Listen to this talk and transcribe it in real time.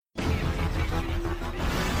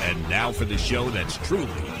Now for the show that's truly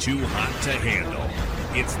too hot to handle.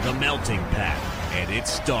 It's The Melting Pat, and it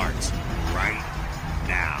starts right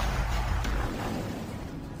now.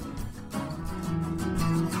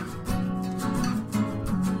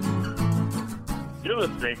 You're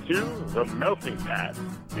listening to The Melting Pat.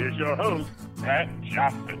 Here's your host, Pat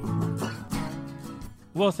Johnson.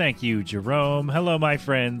 Well, thank you, Jerome. Hello, my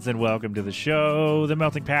friends, and welcome to the show. The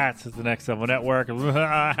Melting Pat at the Next Level Network.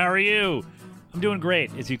 How are you? I'm doing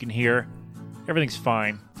great, as you can hear. Everything's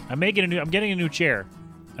fine. I'm getting a new chair.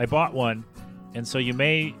 I bought one, and so you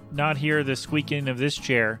may not hear the squeaking of this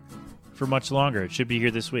chair for much longer. It should be here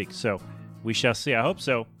this week, so we shall see. I hope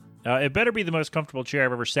so. It better be the most comfortable chair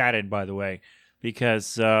I've ever sat in, by the way,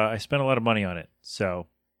 because I spent a lot of money on it. So,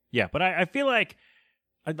 yeah, but I feel like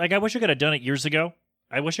I wish I could have done it years ago.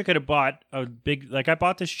 I wish I could have bought a big, I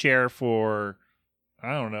bought this chair for,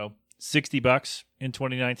 I don't know, $60 in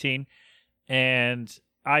 2019. And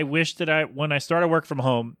I wish that when I started working from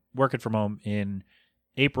home in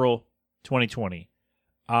April 2020,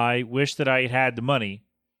 I wish that I had the money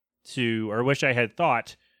wish I had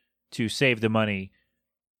thought to save the money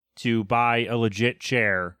to buy a legit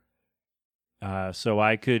chair, so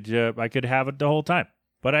I could have it the whole time.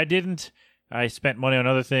 But I didn't. I spent money on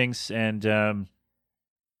other things, and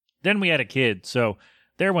then we had a kid, so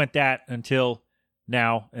there went that until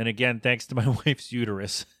now. And again, thanks to my wife's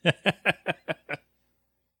uterus.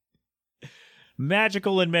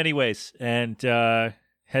 Magical in many ways, and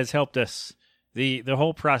has helped us. The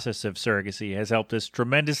whole process of surrogacy has helped us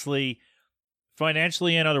tremendously,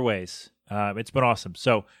 financially and other ways. It's been awesome.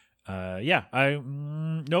 So, yeah,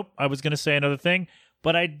 nope, I was going to say another thing,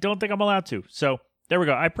 but I don't think I'm allowed to. So there we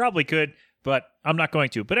go. I probably could, but I'm not going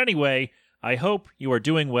to. But anyway, I hope you are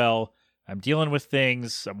doing well. I'm dealing with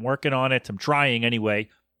things. I'm working on it. I'm trying anyway,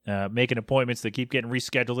 making appointments that keep getting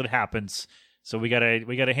rescheduled. It happens. So we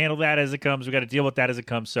gotta handle that as it comes. We got to deal with that as it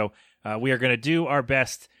comes. So we are going to do our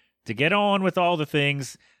best to get on with all the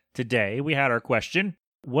things today. We had our question,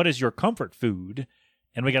 what is your comfort food?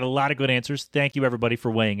 And we got a lot of good answers. Thank you, everybody,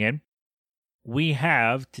 for weighing in. We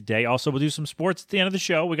have today, also we'll do some sports at the end of the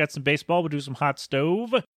show. We got some baseball. We'll do some hot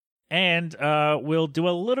stove. And we'll do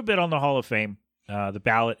a little bit on the Hall of Fame. The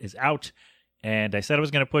ballot is out. And I said I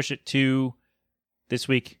was going to push it to this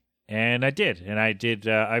week. And I did. And I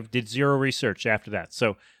did zero research after that.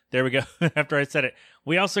 So there we go. After I said it.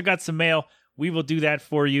 We also got some mail. We will do that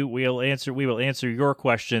for you. We will answer your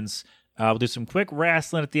questions. We'll do some quick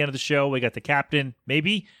wrestling at the end of the show. We got the captain,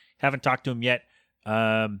 maybe. Haven't talked to him yet.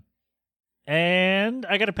 And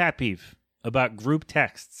I got a pet peeve about group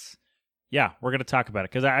texts. Yeah, we're going to talk about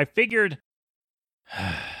it. Because I figured,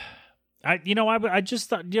 I just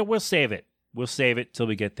thought, we'll save it. We'll save it till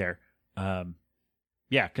we get there.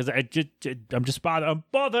 Yeah, because I'm just bothered. I'm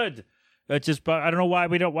bothered. I don't know why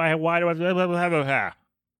we don't. Why do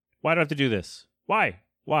I have to do this? Why?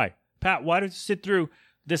 Pat, why don't you sit through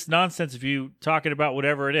this nonsense of you talking about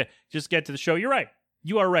whatever it is? Just get to the show. You're right.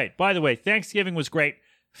 You are right. By the way, Thanksgiving was great.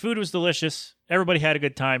 Food was delicious. Everybody had a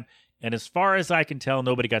good time. And as far as I can tell,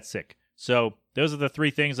 nobody got sick. So those are the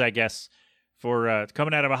three things, I guess, for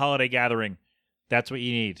coming out of a holiday gathering. That's what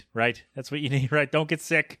you need, right? That's what you need, right? Don't get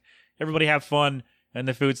sick. Everybody have fun. And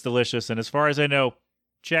the food's delicious. And as far as I know,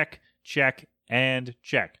 check, and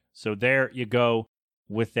check. So there you go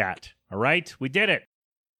with that. All right? We did it.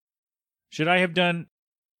 Should I have done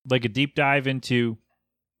like a deep dive into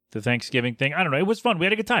the Thanksgiving thing? I don't know. It was fun. We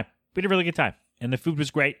had a good time. We had a really good time. And the food was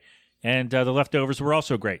great. And the leftovers were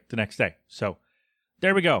also great the next day. So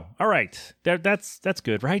there we go. All right. That's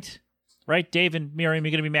good, right? Right? Dave and Miriam,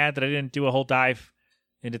 you're going to be mad that I didn't do a whole dive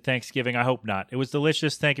into Thanksgiving. I hope not. It was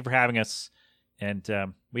delicious. Thank you for having us. And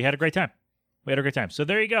we had a great time. So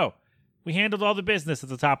there you go. We handled all the business at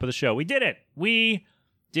the top of the show. We did it. We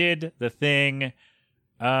did the thing.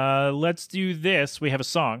 Let's do this. We have a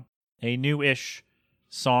song, a new-ish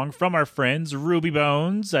song from our friends, Ruby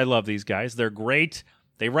Bones. I love these guys. They're great.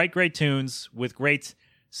 They write great tunes with great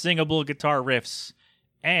singable guitar riffs.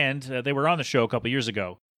 And they were on the show a couple years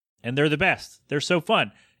ago. And they're the best. They're so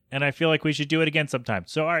fun. And I feel like we should do it again sometime.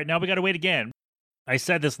 So, all right, now we got to wait again. I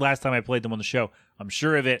said this last time I played them on the show. I'm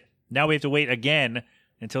sure of it. Now we have to wait again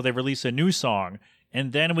until they release a new song,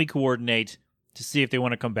 and then we coordinate to see if they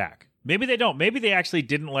want to come back. Maybe they don't. Maybe they actually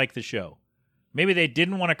didn't like the show. Maybe they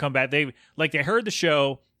didn't want to come back. They heard the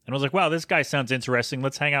show and was like, wow, this guy sounds interesting.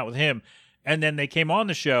 Let's hang out with him. And then they came on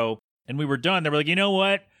the show, and we were done. They were like, you know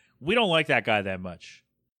what? We don't like that guy that much.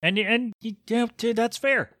 And that's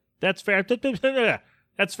fair. That's fair.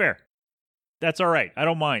 That's fair. That's all right. I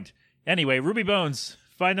don't mind. Anyway, Ruby Bones,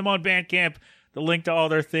 find them on Bandcamp. The link to all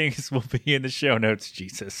their things will be in the show notes.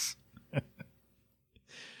 Jesus.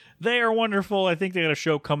 They are wonderful. I think they got a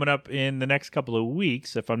show coming up in the next couple of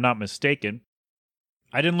weeks, if I'm not mistaken.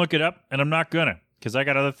 I didn't look it up, and I'm not gonna, because I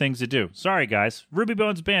got other things to do. Sorry, guys.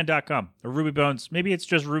 RubyBonesBand.com. Or Ruby Bones. Maybe it's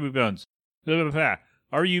just Ruby Bones. RubyBones.com.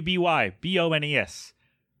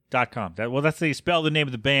 That's how you spell the name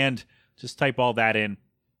of the band. Just type all that in.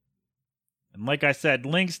 And like I said,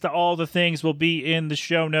 links to all the things will be in the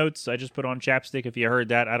show notes. I just put on chapstick if you heard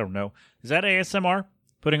that. I don't know. Is that ASMR?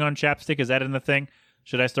 Putting on chapstick? Is that in the thing?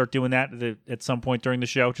 Should I start doing that at some point during the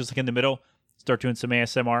show? Just like in the middle? Start doing some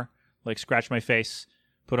ASMR? Like scratch my face,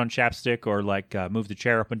 put on chapstick, or like move the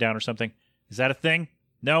chair up and down or something? Is that a thing?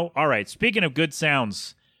 No? All right. Speaking of good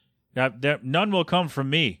sounds, none will come from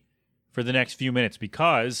me for the next few minutes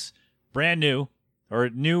because brand new, or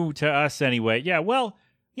new to us anyway. Yeah, well...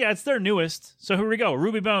 yeah, it's their newest. So here we go.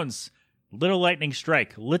 Ruby Bones. Little Lightning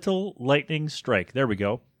Strike. Little Lightning Strike. There we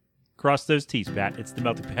go. Cross those T's, Pat. It's the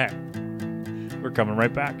Melting Pat. We're coming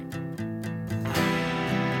right back.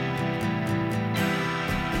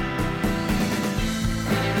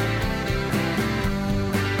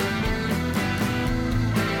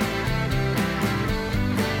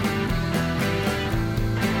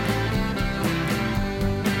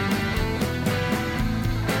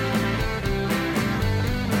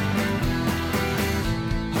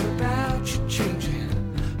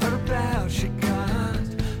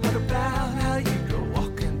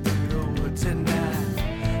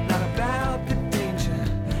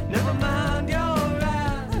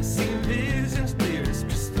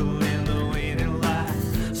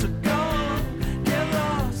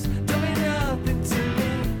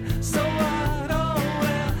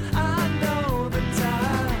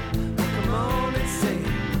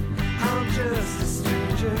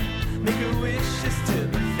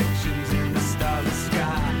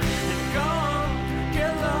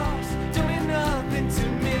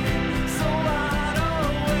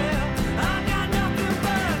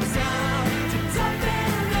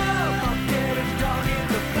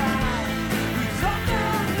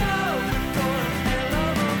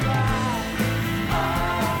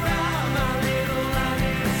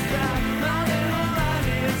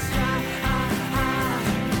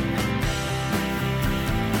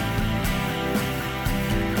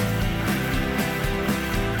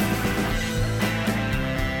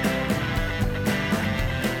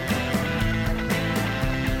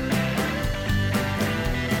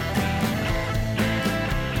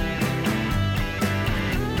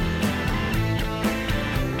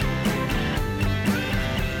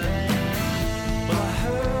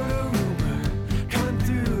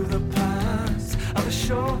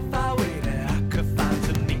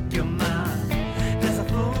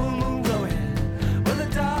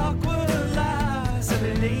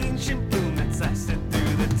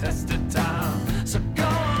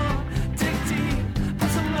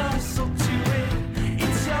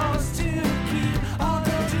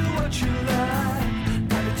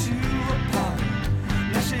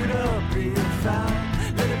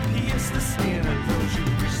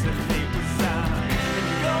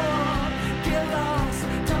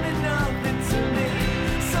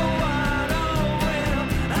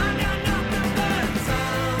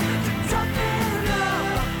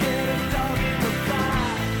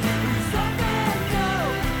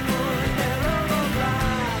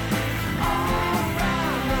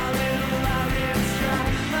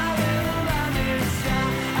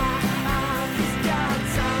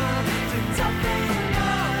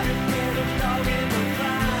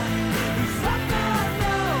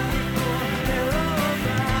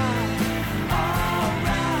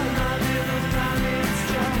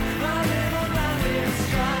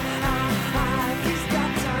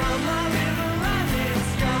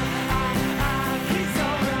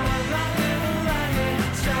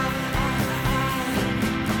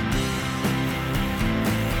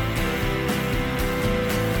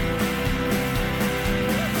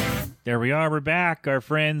 There we are. We're back. Our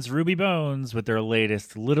friends Ruby Bones with their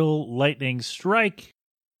latest Little Lightning Strike.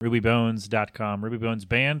 RubyBones.com.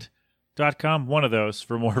 RubyBonesBand.com. One of those.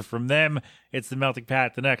 For more from them, it's the Melting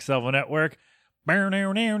Pat, the Next Level Network. We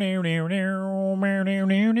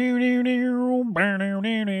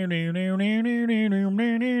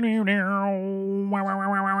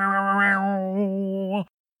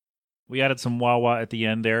added some wah-wah at the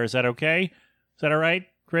end there. Is that okay? Is that all right?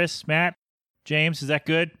 Chris, Matt, James, is that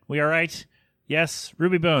good? We all right? Yes?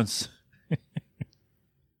 Ruby Bones.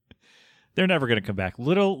 They're never going to come back.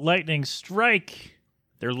 Little Lightning Strike.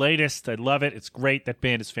 Their latest. I love it. It's great. That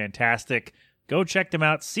band is fantastic. Go check them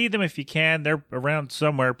out. See them if you can. They're around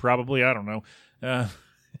somewhere, probably. I don't know.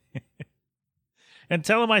 And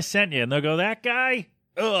tell them I sent you. And they'll go, that guy?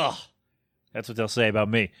 Ugh. That's what they'll say about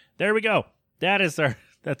me. There we go. That's a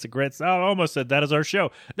great, I almost said that is our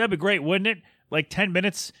show. That'd be great, wouldn't it? Like 10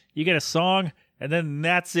 minutes, you get a song, and then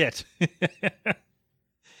that's it.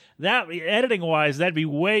 That, editing-wise, that'd be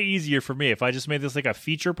way easier for me if I just made this like a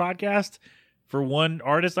feature podcast for one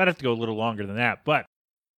artist. I'd have to go a little longer than that. But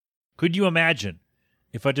could you imagine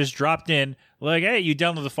if I just dropped in, like, hey, you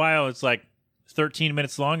download the file, it's like 13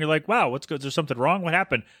 minutes long. You're like, wow, what's good? Is there something wrong? What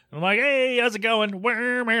happened? And I'm like, hey, how's it going? And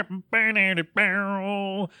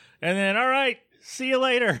then, all right, see you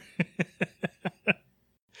later.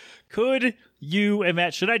 Could you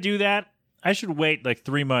imagine? Should I do that? I should wait like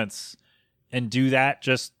 3 months and do that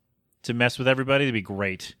just to mess with everybody. That'd be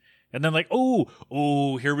great. And then like,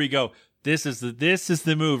 oh, here we go. This is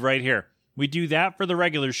the move right here. We do that for the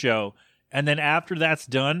regular show, and then after that's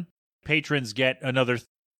done, patrons get another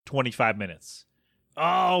 25 minutes.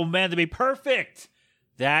 Oh man, that'd be perfect.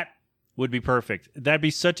 That would be perfect. That'd be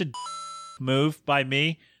such a move by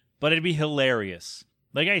me, but it'd be hilarious.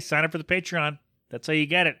 Like, hey, sign up for the Patreon. That's how you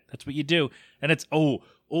get it. That's what you do. And it's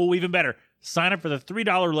even better. Sign up for the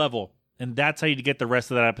 $3 level. And that's how you get the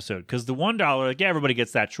rest of that episode. Because the $1, like, yeah, everybody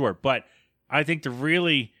gets that short. But I think to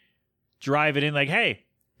really drive it in, like, hey,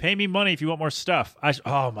 pay me money if you want more stuff.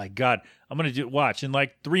 Oh, my God. I'm going to watch. In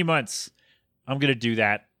like 3 months, I'm going to do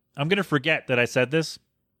that. I'm going to forget that I said this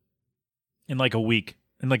in like a week,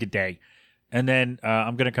 in like a day. And then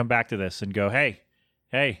I'm going to come back to this and go, hey,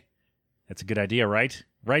 that's a good idea, right?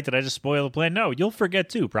 Right? Did I just spoil the plan? No, you'll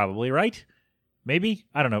forget too, probably, right? Maybe?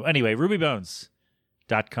 I don't know. Anyway,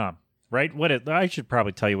 rubybones.com. Right? I should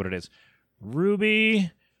probably tell you what it is.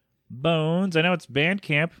 Ruby Bones. I know it's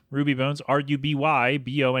Bandcamp. Ruby Bones.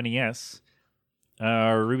 RUBYBONES.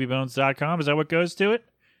 Rubybones.com. Is that what goes to it?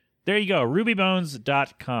 There you go.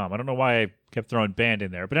 Rubybones.com. I don't know why I kept throwing band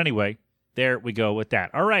in there. But anyway, there we go with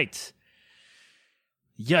that. All right.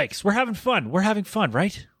 Yikes. We're having fun. We're having fun,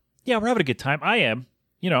 right? Yeah, we're having a good time. I am.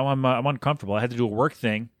 You know, I'm uncomfortable. I had to do a work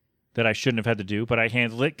thing that I shouldn't have had to do, but I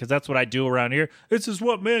handled it because that's what I do around here. This is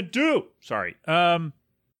what men do. Sorry. I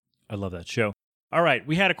love that show. All right,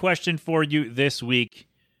 we had a question for you this week.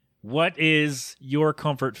 What is your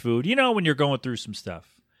comfort food? You know, when you're going through some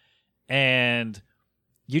stuff and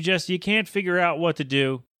you can't figure out what to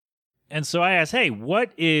do. And so I asked, hey,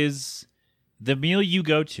 what is the meal you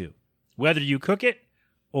go to? Whether you cook it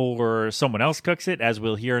or someone else cooks it, as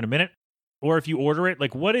we'll hear in a minute. Or if you order it,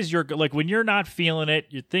 like, what is your, like, when you're not feeling it,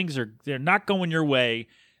 your things they're not going your way,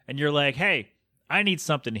 and you're like, hey, I need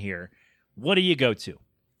something here. What do you go to?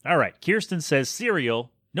 All right, Kirsten says cereal.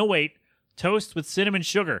 No, wait, toast with cinnamon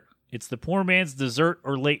sugar. It's the poor man's dessert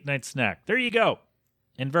or late night snack. There you go.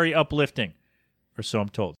 And very uplifting, or so I'm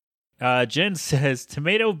told. Jen says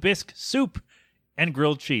tomato bisque soup and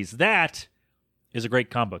grilled cheese. That is a great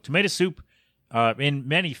combo. Tomato soup in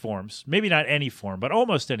many forms, maybe not any form, but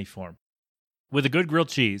almost any form. With a good grilled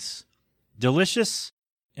cheese. Delicious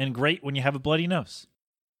and great when you have a bloody nose.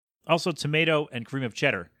 Also, tomato and cream of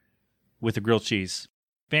cheddar with a grilled cheese.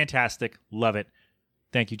 Fantastic. Love it.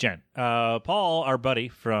 Thank you, Jen. Paul, our buddy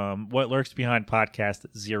from What Lurks Behind Podcast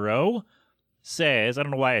Zero, says, I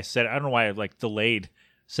don't know why I delayed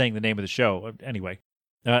saying the name of the show. Anyway,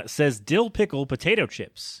 says dill pickle potato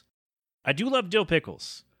chips. I do love dill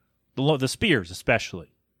pickles. The spears,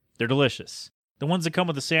 especially. They're delicious. The ones that come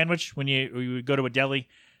with a sandwich when you go to a deli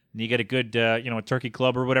and you get a good, a turkey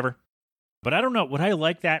club or whatever. But I don't know. Would I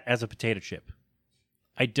like that as a potato chip?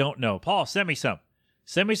 I don't know. Paul, send me some.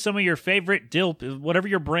 Send me some of your favorite dill, whatever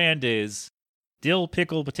your brand is, dill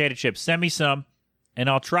pickle potato chips. Send me some, and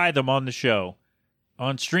I'll try them on the show,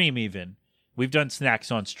 on stream even. We've done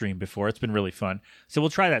snacks on stream before. It's been really fun. So we'll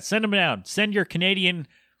try that. Send them down. Send your Canadian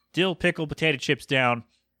dill pickle potato chips down,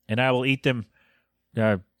 and I will eat them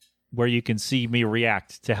where you can see me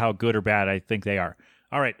react to how good or bad I think they are.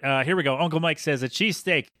 All right, here we go. Uncle Mike says a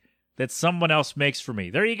cheesesteak that someone else makes for me.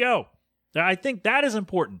 There you go. I think that is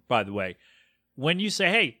important, by the way. When you say,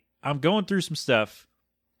 hey, I'm going through some stuff,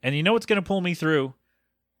 and you know what's going to pull me through,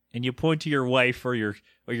 and you point to your wife or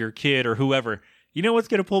your kid or whoever, you know what's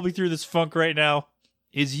going to pull me through this funk right now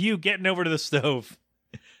is you getting over to the stove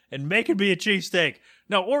and making me a cheesesteak.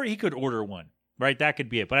 No, or he could order one, right? That could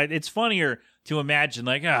be it. But it's funnier to imagine,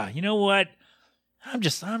 like, you know what?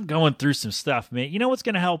 I'm going through some stuff, man. You know what's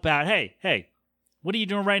going to help out? Hey, what are you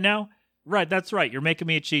doing right now? Right, that's right. You're making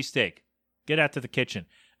me a cheesesteak. Get out to the kitchen.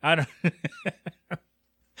 I don't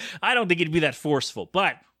think it'd be that forceful,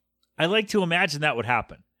 but I like to imagine that would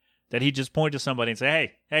happen. That he'd just point to somebody and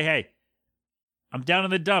say, hey, I'm down in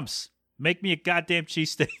the dumps. Make me a goddamn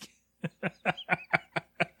cheesesteak.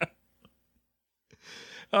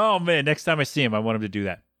 Oh, man, next time I see him, I want him to do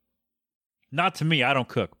that. Not to me, I don't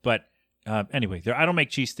cook, but Anyway, I don't make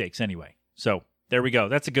cheesesteaks anyway. So there we go.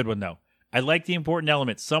 That's a good one, though. I like the important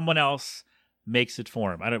element. Someone else makes it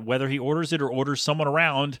for him. Whether he orders it or orders someone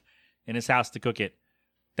around in his house to cook it,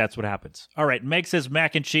 that's what happens. All right, Meg says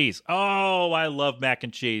mac and cheese. Oh, I love mac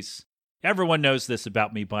and cheese. Everyone knows this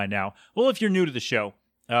about me by now. Well, if you're new to the show,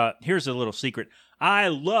 here's a little secret. I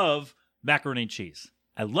love macaroni and cheese.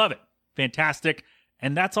 I love it. Fantastic.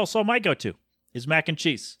 And that's also my go-to, is mac and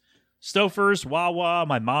cheese. Stouffer's, Wawa,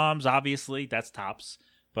 my mom's, obviously, that's tops.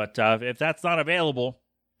 But if that's not available,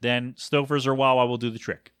 then Stouffer's or Wawa will do the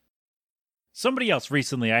trick. Somebody else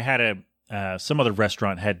recently, I had some other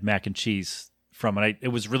restaurant had mac and cheese from, and it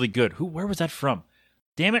was really good. Where was that from?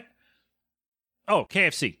 Damn it. Oh,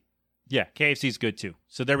 KFC. Yeah, KFC's good too.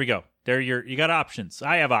 So there we go. You got options.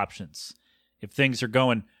 I have options. If things are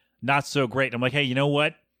going not so great, I'm like, hey, you know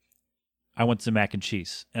what? I want some mac and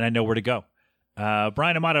cheese, and I know where to go.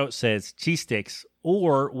 Brian Amato says cheesesteaks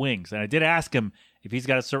or wings. And I did ask him if he's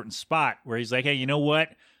got a certain spot where he's like, hey, you know what?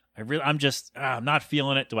 I'm not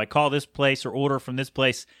feeling it. Do I call this place or order from this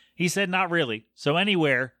place? He said not really. So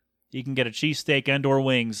anywhere you can get a cheesesteak and or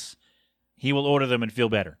wings, he will order them and feel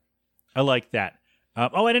better. I like that. I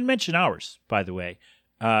didn't mention ours, by the way.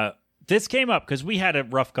 This came up because we had a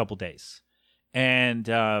rough couple days. And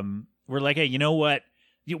we're like, hey, you know what?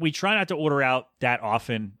 We try not to order out that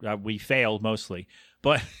often. We failed mostly.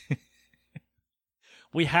 But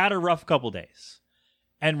we had a rough couple days.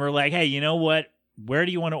 And we're like, hey, you know what? Where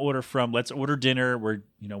do you want to order from? Let's order dinner.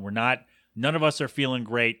 None of us are feeling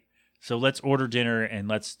great. So let's order dinner and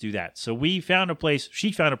let's do that. So she found a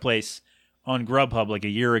place on Grubhub like a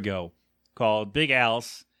year ago called Big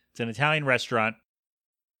Al's. It's an Italian restaurant.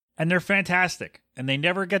 And they're fantastic. And they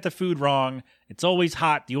never get the food wrong. It's always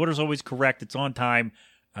hot. The order's always correct. It's on time.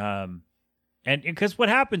 And because what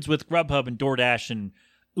happens with Grubhub and DoorDash and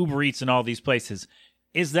Uber Eats and all these places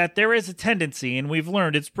is that there is a tendency, and we've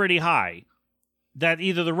learned it's pretty high, that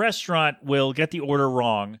either the restaurant will get the order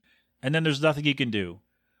wrong, and then there's nothing you can do,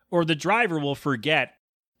 or the driver will forget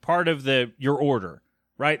part of your order,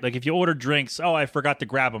 right? Like if you order drinks, oh, I forgot to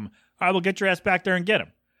grab them. All right, well, get your ass back there and get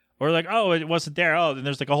them. Or like, oh, it wasn't there. Oh, then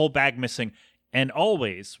there's like a whole bag missing. And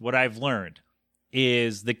always what I've learned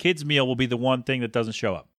is the kids' meal will be the one thing that doesn't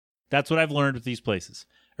show up. That's what I've learned with these places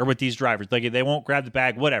or with these drivers. Like they won't grab the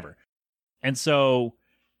bag, whatever. And so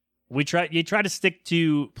you try to stick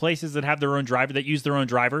to places that have their own driver, that use their own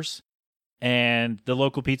drivers. And the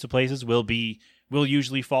local pizza places will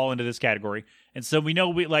usually fall into this category. And so we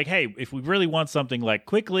know hey, if we really want something like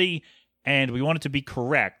quickly and we want it to be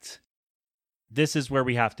correct, this is where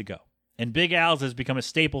we have to go. And Big Al's has become a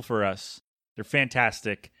staple for us. They're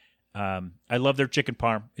fantastic. I love their chicken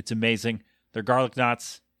parm. It's amazing. Their garlic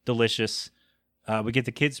knots, delicious. We get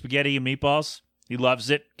the kids spaghetti and meatballs. He loves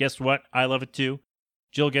it. Guess what? I love it too.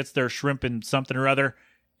 Jill gets their shrimp and something or other.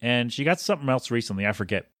 And she got something else recently. I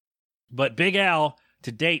forget. But Big Al,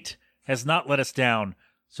 to date, has not let us down.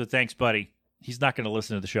 So thanks, buddy. He's not going to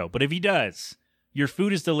listen to the show. But if he does, your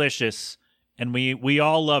food is delicious. And we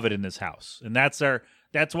all love it in this house. And that's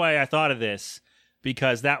why I thought of this.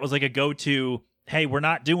 Because that was like a go-to, hey, we're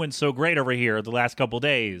not doing so great over here the last couple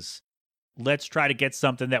days. Let's try to get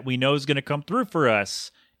something that we know is going to come through for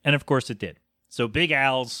us. And of course it did. So Big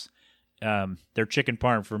Al's, their chicken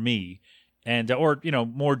parm for me. And, or,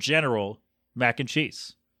 more general, mac and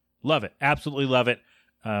cheese. Love it. Absolutely love it.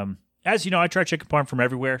 As you know, I try chicken parm from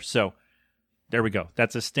everywhere. So there we go.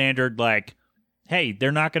 That's a standard, hey,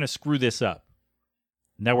 they're not going to screw this up.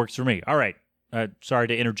 And that works for me. All right. Sorry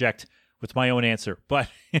to interject with my own answer, but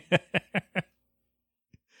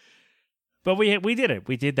but we did it.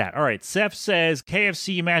 We did that. All right. Seth says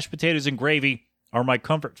KFC mashed potatoes and gravy are my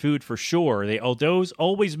comfort food for sure. Those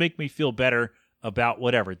always make me feel better about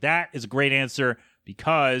whatever. That is a great answer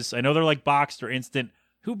because I know they're like boxed or instant.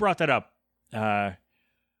 Who brought that up?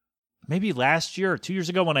 Maybe last year or 2 years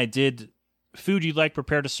ago when I did food you'd like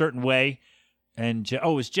prepared a certain way. And it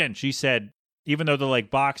was Jen. She said, even though they're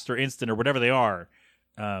like boxed or instant or whatever they are,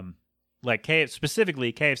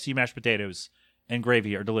 specifically KFC mashed potatoes and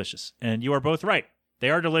gravy are delicious. And you are both right.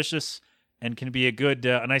 They are delicious and can be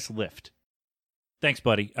a nice lift. Thanks,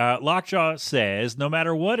 buddy. Lockjaw says, no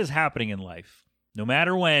matter what is happening in life, no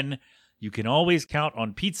matter when, you can always count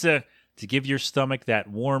on pizza to give your stomach that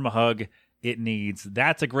warm hug it needs.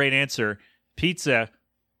 That's a great answer. Pizza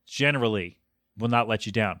generally will not let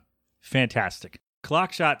you down. Fantastic.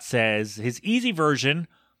 Clockshot says his easy version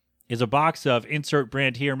is a box of insert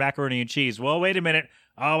brand here macaroni and cheese. Well, wait a minute.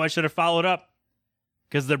 Oh, I should have followed up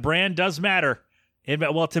because the brand does matter.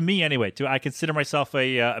 Well, to me anyway. I consider myself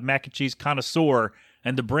a mac and cheese connoisseur,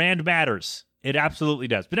 and the brand matters. It absolutely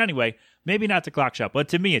does. But anyway, maybe not to Clockshot, but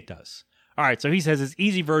to me it does. All right, so he says his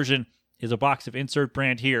easy version is a box of insert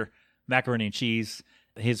brand here, macaroni and cheese.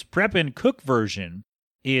 His prep and cook version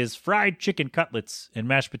is fried chicken cutlets and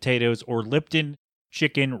mashed potatoes or Lipton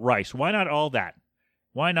chicken rice. Why not all that?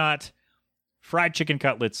 Why not fried chicken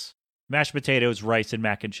cutlets, mashed potatoes, rice, and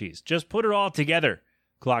mac and cheese? Just put it all together,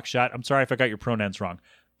 Clockshot. I'm sorry if I got your pronouns wrong.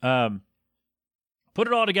 Put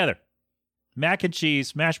it all together. Mac and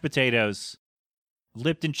cheese, mashed potatoes,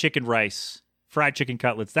 Lipton chicken rice, fried chicken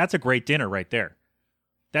cutlets. That's a great dinner right there.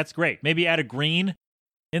 That's great. Maybe add a green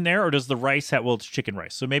in there, or does the rice have, well, it's chicken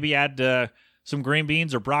rice. So maybe add some green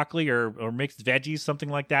beans or broccoli or mixed veggies, something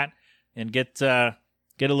like that, and get a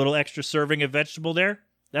little extra serving of vegetable there.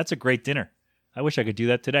 That's a great dinner. I wish I could do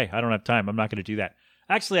that today. I don't have time. I'm not going to do that.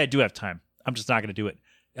 Actually, I do have time. I'm just not going to do it.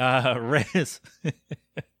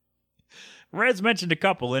 Rez mentioned a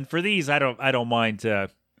couple, and for these, I don't mind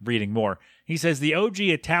reading more. He says the OG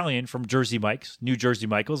Italian from Jersey Mike's, New Jersey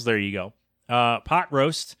Michaels. There you go. Pot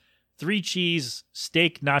roast, 3 cheese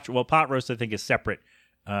steak nacho. Well, pot roast I think is separate,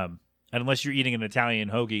 and unless you're eating an Italian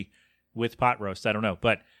hoagie with pot roast, I don't know.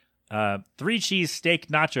 But 3 cheese steak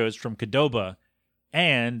nachos from Qdoba,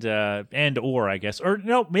 and I guess, or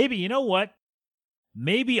no, maybe you know what?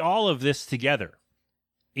 Maybe all of this together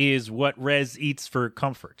is what Rez eats for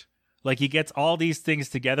comfort. Like he gets all these things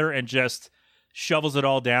together and just shovels it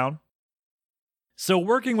all down. So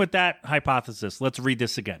working with that hypothesis, let's read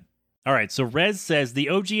this again. All right, so Rez says the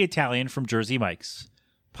OG Italian from Jersey Mike's,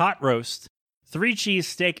 pot roast, 3 cheese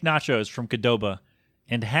steak nachos from Qdoba,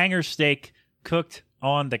 and hanger steak cooked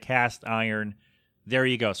on the cast iron. There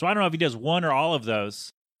you go. So I don't know if he does one or all of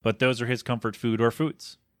those, but those are his comfort food or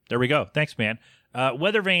foods. There we go. Thanks, man.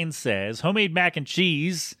 Weathervane says homemade mac and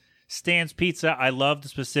cheese, Stan's Pizza. I love the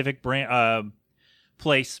specific brand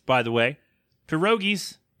place, by the way.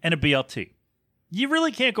 Pierogies and a BLT. You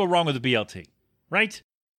really can't go wrong with a BLT, right?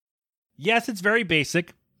 Yes, it's very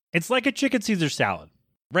basic. It's like a chicken Caesar salad,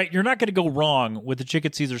 right? You're not going to go wrong with a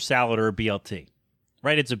chicken Caesar salad or a BLT,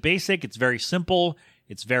 right? It's a basic. It's very simple.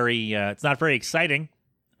 It's very. It's not very exciting,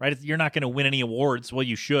 right? You're not going to win any awards. Well,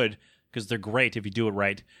 you should, because they're great if you do it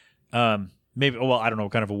right. Maybe. Well, I don't know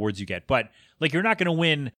what kind of awards you get, but like you're not going to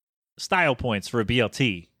win style points for a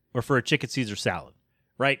BLT or for a chicken Caesar salad,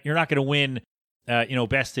 right? You're not going to win,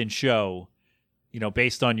 best in show,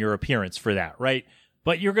 based on your appearance for that, right?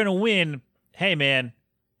 But you're going to win. Hey, man,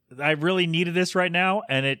 I really needed this right now,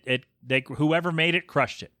 and whoever made it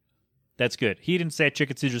crushed it. That's good. He didn't say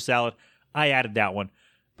chicken Caesar salad. I added that one,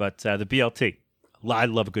 but the BLT. I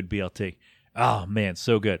love a good BLT. Oh man,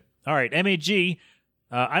 so good. All right, MAG.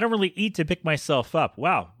 I don't really eat to pick myself up.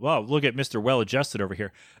 Wow. Look at Mr. Well-Adjusted over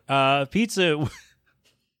here. Pizza.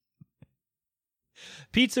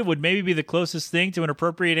 Pizza would maybe be the closest thing to an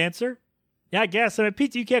appropriate answer. Yeah, I guess. I mean,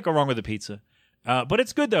 pizza. You can't go wrong with a pizza. But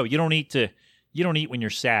it's good though. You don't eat when you're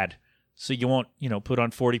sad, so you won't put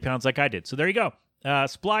on 40 pounds like I did. So there you go.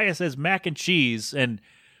 Splaya says mac and cheese, and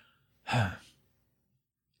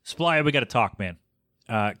Splaya, we got to talk, man,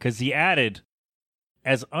 because he added,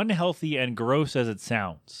 as unhealthy and gross as it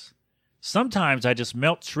sounds, sometimes I just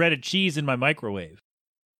melt shredded cheese in my microwave,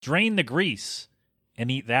 drain the grease,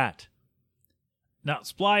 and eat that. Now,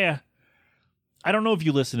 Splaya, I don't know if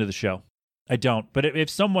you listen to the show. I don't, but if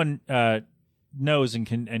someone knows and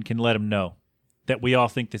can let him know that we all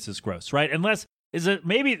think this is gross, right? Unless, is it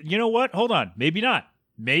maybe, you know what? Hold on. Maybe not.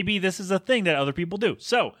 Maybe this is a thing that other people do.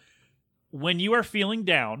 So, when you are feeling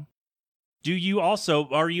down,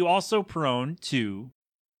 are you also prone to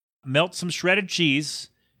melt some shredded cheese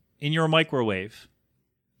in your microwave,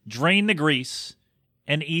 drain the grease,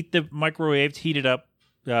 and eat the microwaved, heated up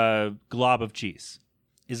glob of cheese?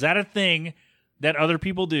 Is that a thing that other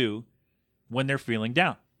people do when they're feeling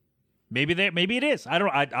down? Maybe it is.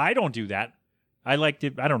 I don't do that. I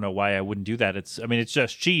don't know why I wouldn't do that. It's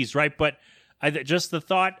just cheese, right? But just the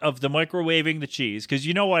thought of the microwaving the cheese, because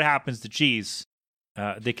you know what happens to cheese,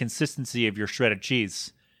 the consistency of your shredded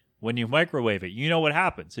cheese when you microwave it. You know what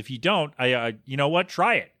happens. If you don't, you know what?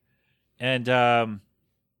 Try it. And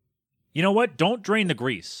you know what? Don't drain the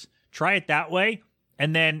grease. Try it that way,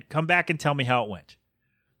 and then come back and tell me how it went.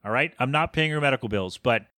 All right? I'm not paying your medical bills,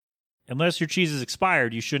 but unless your cheese is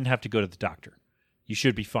expired, you shouldn't have to go to the doctor. You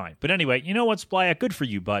should be fine. But anyway, you know what, Splaya? Good for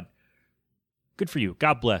you, bud. Good for you.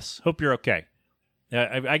 God bless. Hope you're okay.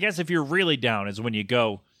 I guess if you're really down is when you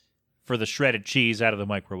go for the shredded cheese out of the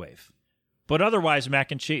microwave. But otherwise,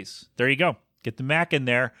 mac and cheese. There you go. Get the mac in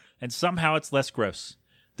there, and somehow it's less gross.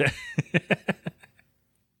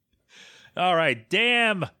 All right.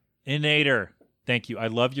 Damn, Inator. Thank you. I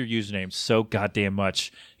love your username so goddamn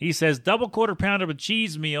much. He says, double quarter pounder of a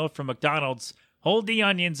cheese meal from McDonald's. Hold the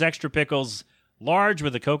onions, extra pickles, large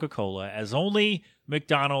with a Coca-Cola, as only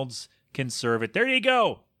McDonald's can serve it. There you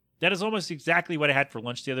go. That is almost exactly what I had for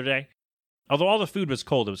lunch the other day. Although all the food was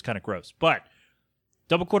cold, it was kind of gross. But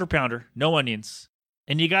double quarter pounder, no onions.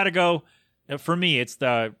 And you got to go, for me, it's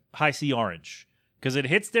the High C Orange. Because it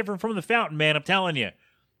hits different from the fountain, man. I'm telling you.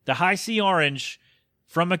 The High C Orange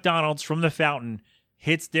from McDonald's, from the fountain,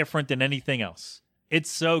 hits different than anything else.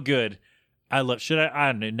 It's so good. I love,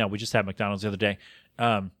 I don't know. We just had McDonald's the other day.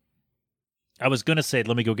 I was going to say,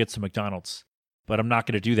 let me go get some McDonald's. But I'm not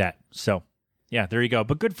going to do that. So, yeah, there you go.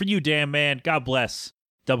 But good for you, damn man. God bless.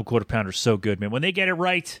 Double quarter pounder, so good, man. When they get it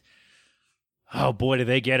right, oh boy, do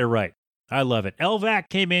they get it right. I love it. Elvac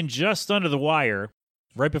came in just under the wire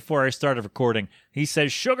right before I started recording. He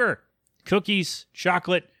says, sugar, cookies,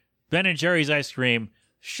 chocolate, Ben & Jerry's ice cream,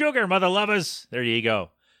 sugar, mother lovers. There you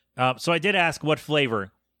go. So I did ask what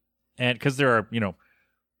flavor, and because there are,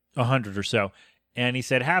 100 or so. And he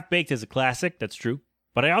said, half-baked is a classic. That's true.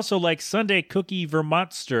 But I also like Sunday Cookie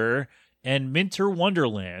Vermonster and Minter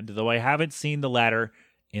Wonderland, though I haven't seen the latter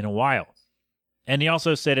in a while. And he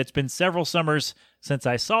also said it's been several summers since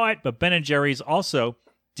I saw it, but Ben & Jerry's also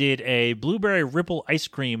did a blueberry ripple ice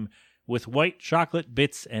cream with white chocolate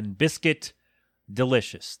bits and biscuit.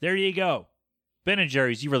 Delicious. There you go. Ben &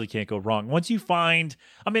 Jerry's, you really can't go wrong. Once you find,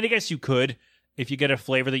 I guess you could if you get a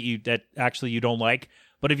flavor that actually you don't like.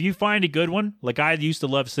 But if you find a good one, like I used to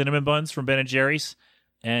love cinnamon buns from Ben & Jerry's,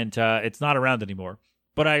 and it's not around anymore.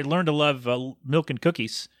 But I learned to love milk and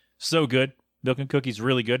cookies. So good. Milk and cookies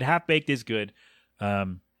really good. Half-baked is good.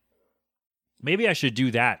 Maybe I should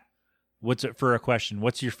do that. For a question?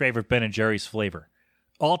 What's your favorite Ben & Jerry's flavor?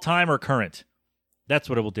 All time or current? That's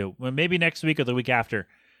what it will do. Well, maybe next week or the week after,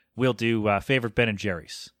 we'll do favorite Ben &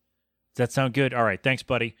 Jerry's. Does that sound good? All right. Thanks,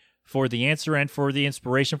 buddy, for the answer and for the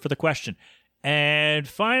inspiration for the question. And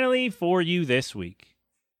finally, for you this week,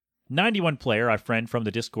 91 Player, our friend from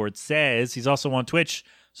the Discord, says he's also on Twitch,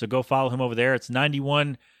 so go follow him over there. It's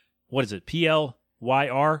 91, what is it,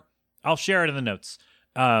 PLYR? I'll share it in the notes.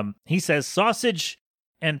 He says, sausage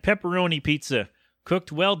and pepperoni pizza,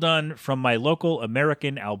 cooked well done from my local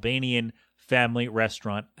American Albanian family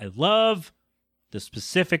restaurant. I love the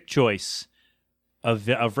specific choice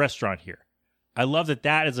of restaurant here. I love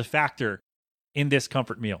that is a factor in this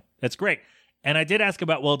comfort meal. That's great. And I did ask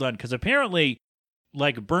about well done, because apparently,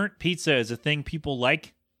 like, burnt pizza is a thing people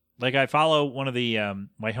like. Like, I follow one of the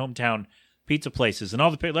my hometown pizza places, and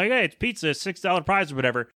all the people like, hey, it's pizza, $6 prize or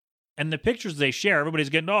whatever. And the pictures they share, everybody's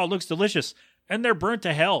getting, oh, it looks delicious. And they're burnt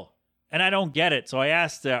to hell. And I don't get it. So I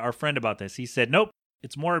asked our friend about this. He said, nope,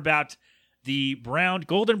 it's more about the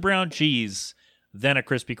golden brown cheese than a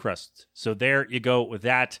crispy crust. So there you go with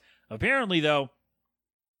that. Apparently, though,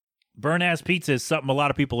 burnt-ass pizza is something a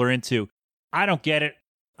lot of people are into. I don't get it.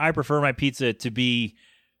 I prefer my pizza to be,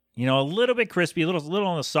 a little bit crispy, a little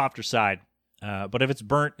on the softer side. But if it's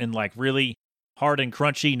burnt and like really hard and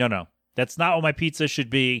crunchy, no. That's not what my pizza should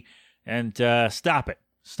be. And stop it.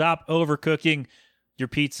 Stop overcooking your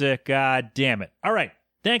pizza. God damn it. All right.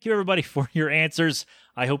 Thank you, everybody, for your answers.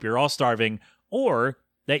 I hope you're all starving, or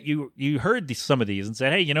that you heard some of these and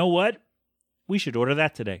said, hey, you know what? We should order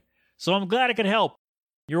that today. So I'm glad I could help.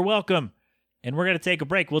 You're welcome. And we're going to take a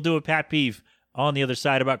break. We'll do a pet peeve on the other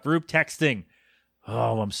side about group texting.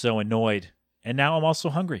 Oh, I'm so annoyed. And now I'm also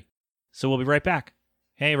hungry. So we'll be right back.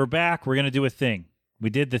 Hey, we're back. We're going to do a thing. We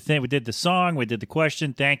did the thing. We did the song. We did the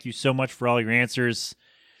question. Thank you so much for all your answers.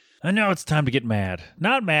 I know it's time to get mad.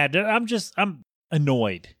 Not mad. I'm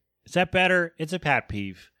annoyed. Is that better? It's a pet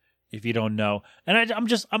peeve, if you don't know. And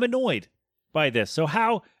I'm annoyed by this. So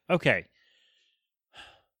how? Okay.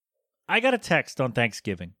 I got a text on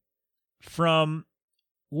Thanksgiving from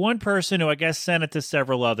one person who I guess sent it to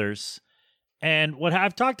several others. And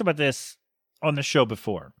I've talked about this on the show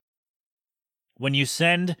before. When you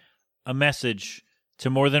send a message to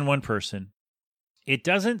more than one person, it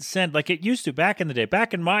doesn't send like it used to back in the day.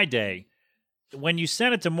 Back in my day, when you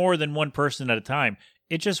sent it to more than one person at a time,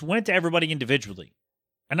 it just went to everybody individually.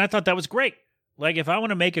 And I thought that was great. Like, if I want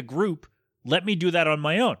to make a group, let me do that on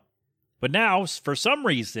my own. But now, for some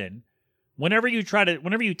reason, whenever you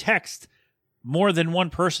text more than one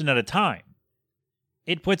person at a time,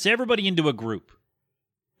 it puts everybody into a group.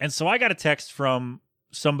 And so I got a text from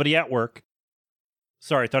somebody at work.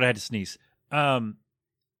 Sorry, I thought I had to sneeze. And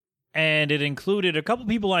it included a couple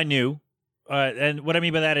people I knew. And what I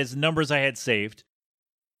mean by that is numbers I had saved.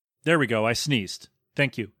 There we go. I sneezed.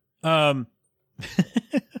 Thank you.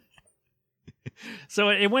 So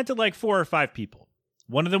it went to like 4 or 5 people.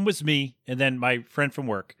 One of them was me, and then my friend from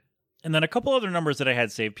work. And then a couple other numbers that I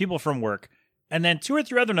had saved, people from work. And then 2 or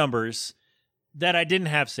 3 other numbers that I didn't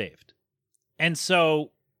have saved. And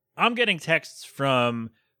so I'm getting texts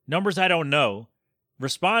from numbers I don't know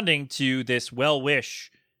responding to this well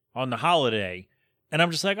wish on the holiday. And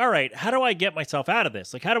I'm just like, all right, how do I get myself out of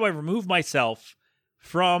this? Like, how do I remove myself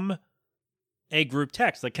from a group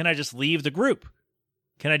text? Like, can I just leave the group?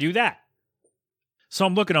 Can I do that? So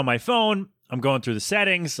I'm looking on my phone. I'm going through the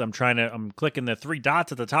settings. I'm clicking the 3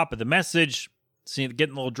 dots at the top of the message, getting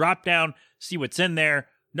a little drop down, see what's in there.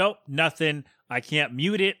 Nope, nothing. I can't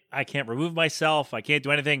mute it. I can't remove myself. I can't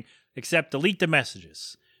do anything except delete the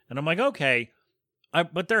messages. And I'm like, okay,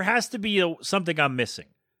 but there has to be something I'm missing,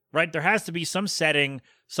 right? There has to be some setting,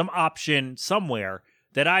 some option somewhere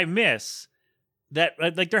that I miss that,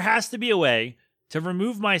 like, there has to be a way to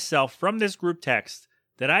remove myself from this group text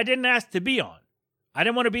that I didn't ask to be on. I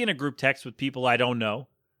didn't want to be in a group text with people I don't know,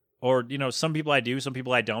 or, some people I do, some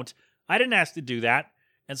people I don't. I didn't ask to do that.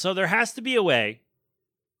 And so there has to be a way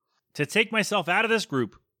to take myself out of this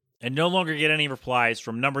group and no longer get any replies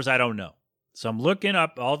from numbers I don't know. So I'm looking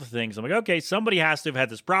up all the things. I'm like, okay, somebody has to have had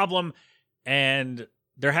this problem, and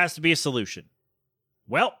there has to be a solution.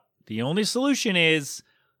 Well, the only solution is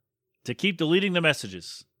to keep deleting the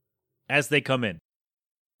messages as they come in.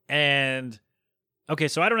 And, okay,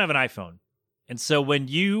 so I don't have an iPhone. And so when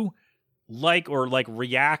you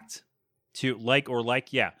react to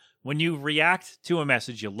when you react to a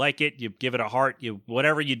message, you like it, you give it a heart,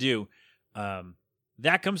 whatever you do,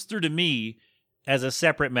 that comes through to me as a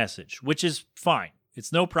separate message, which is fine.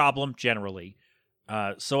 It's no problem generally.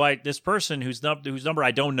 So this person whose number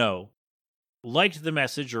I don't know liked the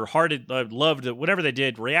message or hearted, loved it, whatever they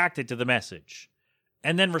did, reacted to the message,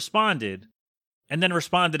 and then responded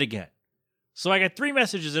again. So I got 3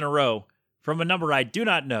 messages in a row from a number I do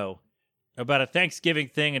not know about a Thanksgiving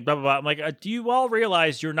thing and blah, blah, blah. I'm like, do you all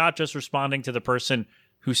realize you're not just responding to the person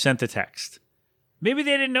who sent the text? Maybe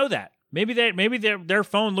they didn't know that. Maybe their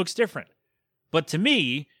phone looks different. But to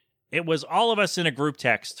me, it was all of us in a group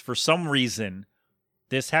text for some reason,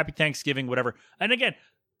 this Happy Thanksgiving, whatever. And again,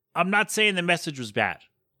 I'm not saying the message was bad.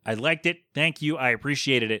 I liked it. Thank you. I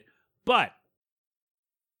appreciated it. But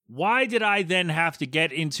why did I then have to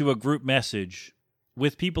get into a group message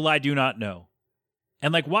with people I do not know?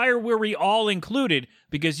 And why were we all included?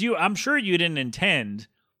 Because I'm sure you didn't intend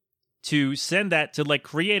to send that to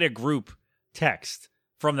create a group text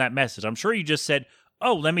from that message. I'm sure you just said,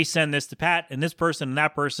 oh, let me send this to Pat and this person and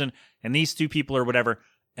that person and these 2 people or whatever.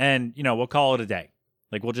 And, we'll call it a day.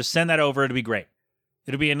 We'll just send that over. It'll be great.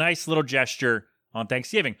 It'll be a nice little gesture on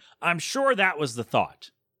Thanksgiving. I'm sure that was the thought.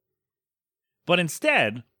 But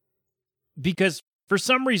instead, because for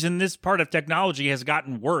some reason this part of technology has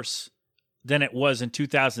gotten worse than it was in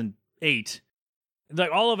 2008,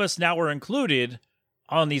 all of us now are included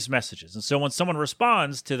on these messages. And so when someone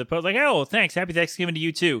responds to the post, oh, thanks, Happy Thanksgiving to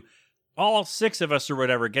you too, all 6 of us or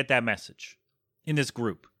whatever get that message in this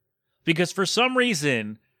group. Because for some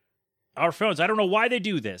reason, our phones, I don't know why they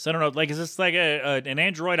do this. I don't know, is this an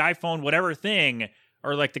Android, iPhone, whatever thing,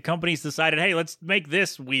 or the company's decided, hey, let's make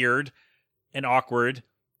this weird and awkward.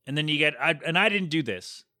 And then you get, and I didn't do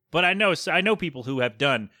this, but I know people who have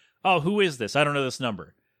done, oh, who is this? I don't know this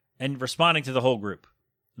number. And responding to the whole group.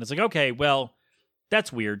 And it's okay, well,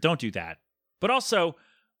 that's weird. Don't do that. But also,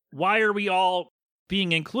 why are we all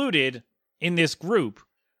being included in this group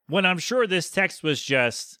when I'm sure this text was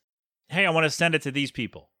just, hey, I want to send it to these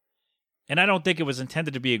people. And I don't think it was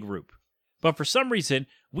intended to be a group. But for some reason,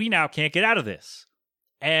 we now can't get out of this.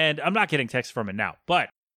 And I'm not getting texts from it now. But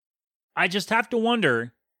I just have to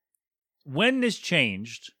wonder when this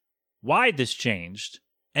changed, why this changed,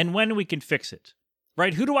 and when we can fix it,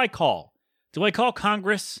 right? Who do I call? Do I call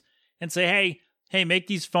Congress and say, hey, make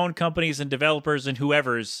these phone companies and developers and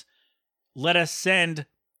whoever's, let us send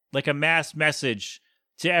a mass message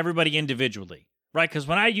to everybody individually, right? Because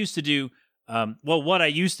when I used to do, what I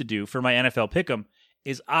used to do for my NFL Pick'em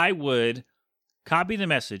is I would copy the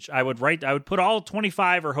message. I would put all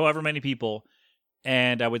 25 or however many people,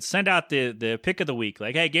 and I would send out the pick of the week,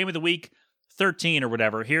 hey, game of the week 13 or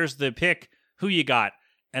whatever. Here's the pick. Who you got?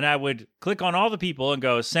 And I would click on all the people and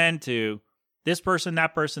go send to this person,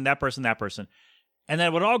 that person, that person, that person. And then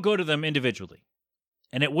it would all go to them individually.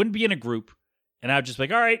 And it wouldn't be in a group. And I would just be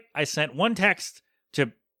all right, I sent one text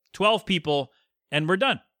to 12 people and we're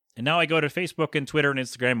done. And now I go to Facebook and Twitter and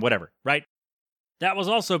Instagram, whatever, right? That was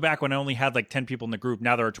also back when I only had 10 people in the group.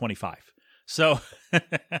 Now there are 25. So,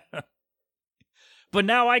 but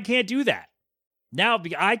now I can't do that. Now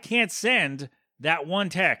I can't send that one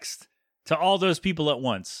text to all those people at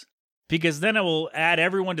once, because then it will add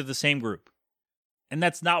everyone to the same group. And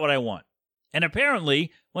that's not what I want. And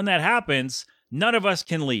apparently, when that happens, none of us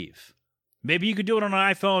can leave. Maybe you could do it on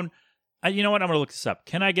an iPhone. You know what? I'm going to look this up.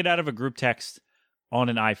 Can I get out of a group text on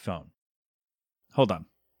an iPhone. Hold on.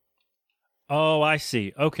 Oh, I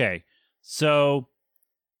see. Okay. So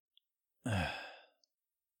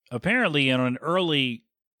apparently in an early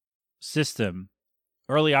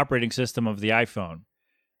operating system of the iPhone,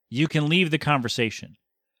 you can leave the conversation.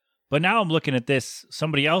 But now I'm looking at this.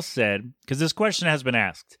 Somebody else said, because this question has been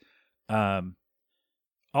asked,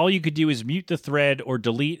 all you could do is mute the thread or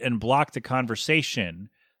delete and block the conversation.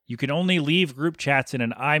 You can only leave group chats in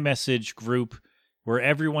an iMessage group where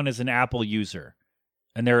everyone is an Apple user.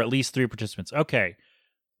 And there are at least 3 participants. Okay.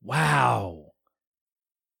 Wow.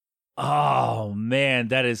 Oh, man,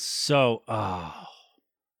 that is so... Oh.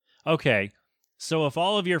 Okay. So if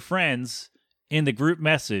all of your friends in the group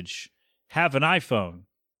message have an iPhone,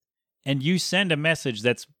 and you send a message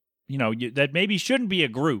that's, that maybe shouldn't be a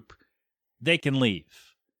group, they can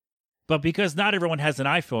leave. But because not everyone has an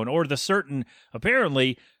iPhone, or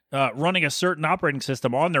apparently running a certain operating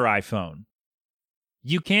system on their iPhone,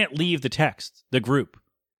 you can't leave the text, the group.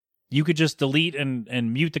 You could just delete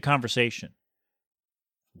and mute the conversation.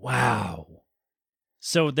 Wow.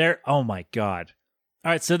 So oh my God.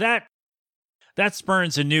 All right, so that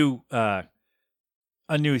spurns a new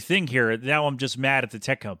thing here. Now I'm just mad at the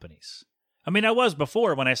tech companies. I mean, I was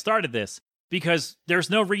before when I started this, because there's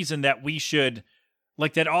no reason that we should,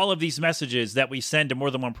 like, that all of these messages that we send to more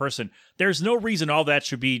than one person, there's no reason all that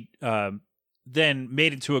should be then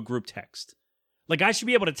made into a group text. Like, I should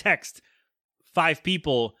be able to text 5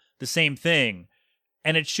 people the same thing,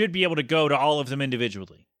 and it should be able to go to all of them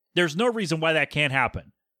individually. There's no reason why that can't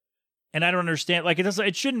happen. And I don't understand, like,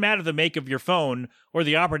 it shouldn't matter the make of your phone or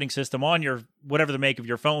the operating system on your, whatever the make of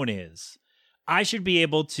your phone is. I should be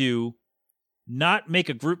able to not make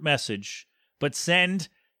a group message, but send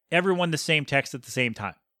everyone the same text at the same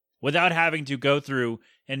time without having to go through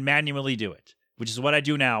and manually do it, which is what I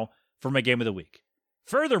do now for my game of the week.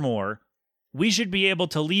 Furthermore, we should be able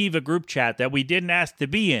to leave a group chat that we didn't ask to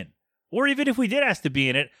be in, or even if we did ask to be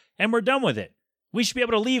in it and we're done with it, we should be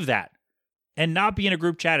able to leave that and not be in a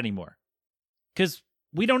group chat anymore. Because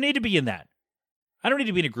we don't need to be in that. I don't need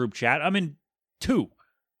to be in a group chat. I'm in 2.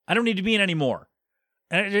 I don't need to be in any more.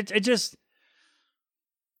 And it just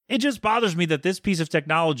bothers me that this piece of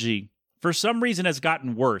technology, for some reason, has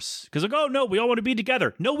gotten worse. Because like, oh no, we all want to be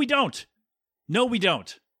together. No, we don't. No, we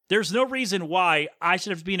don't. There's no reason why I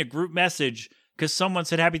should have to be in a group message because someone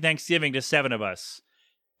said Happy Thanksgiving to 7 of us.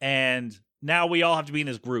 And now we all have to be in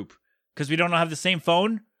this group because we don't have the same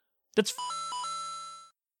phone. That's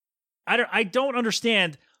I don't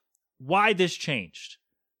understand why this changed.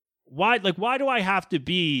 Why do I have to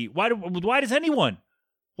be? Why does anyone?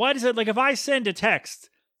 Why does it, like, if I send a text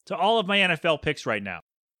to all of my NFL picks right now,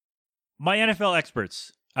 my NFL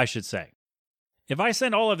experts, I should say, if I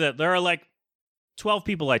send all of that, there are like 12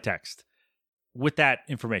 people I text with that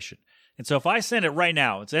information. And so if I send it right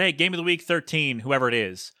now and say, hey, game of the week 13, whoever it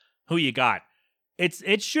is, who you got,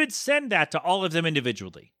 it should send that to all of them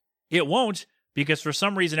individually. It won't, because for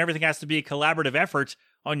some reason everything has to be a collaborative effort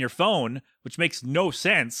on your phone, which makes no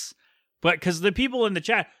sense. But because the people in the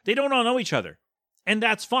chat, they don't all know each other. And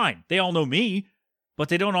that's fine. They all know me, but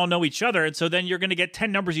they don't all know each other. And so then you're going to get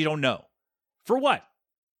 10 numbers you don't know. For what?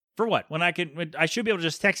 For what? When I should be able to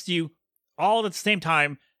just text you all at the same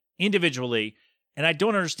time individually, and I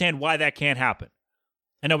don't understand why that can't happen.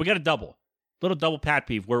 I know we got a little double pat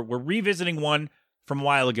peeve. We're revisiting one from a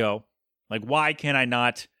while ago. Like, why can I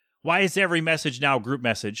not? Why is every message now a group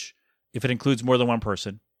message if it includes more than one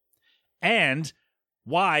person? And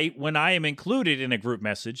why, when I am included in a group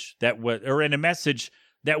message or in a message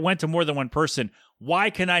that went to more than one person,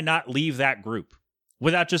 why can I not leave that group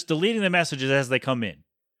without just deleting the messages as they come in?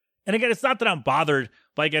 And again, it's not that I'm bothered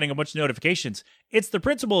by getting a bunch of notifications. It's the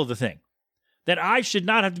principle of the thing that I should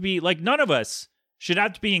not have to be, like, none of us should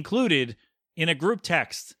have to be included in a group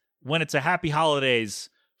text when it's a happy holidays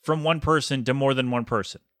from one person to more than one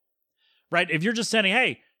person. Right? If you're just sending,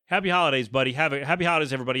 hey, happy holidays, buddy. Happy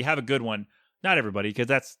holidays, everybody. Have a good one. Not everybody,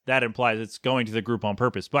 because that implies it's going to the group on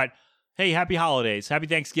purpose. But hey, happy holidays, happy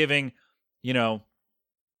Thanksgiving.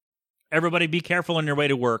 Everybody be careful on your way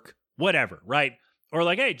to work. Whatever, right? Or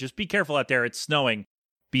like, hey, just be careful out there. It's snowing.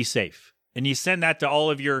 Be safe. And you send that to all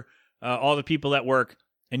of your all the people at work,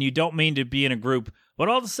 and you don't mean to be in a group, but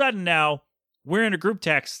all of a sudden now we're in a group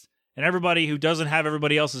text, and everybody who doesn't have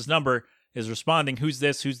everybody else's number is responding, who's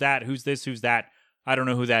this, who's that, who's this, who's that. I don't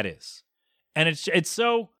know who that is. And it's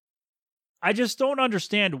so, I just don't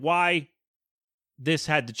understand why this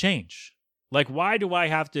had to change. Like, why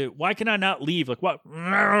can I not leave? Like, what?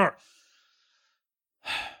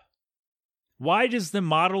 Why does the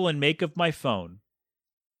model and make of my phone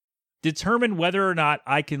determine whether or not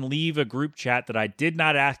I can leave a group chat that I did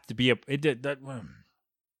not ask to be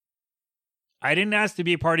I didn't ask to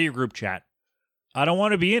be a part of your group chat. I don't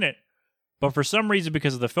want to be in it. But for some reason,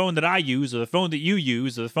 because of the phone that I use, or the phone that you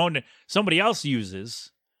use, or the phone that somebody else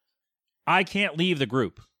uses, I can't leave the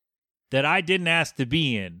group that I didn't ask to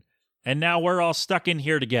be in. And now we're all stuck in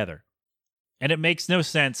here together. And it makes no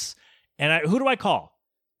sense. And who do I call?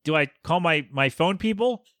 Do I call my phone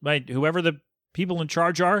people? Whoever the people in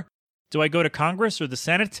charge are? Do I go to Congress or the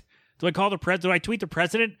Senate? Do I call the president? Do I tweet the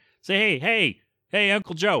president? Say, hey,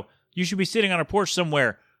 Uncle Joe, you should be sitting on a porch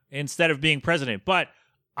somewhere instead of being president. But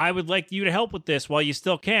I would like you to help with this while you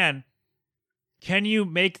still can. Can you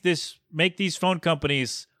make these phone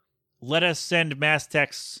companies let us send mass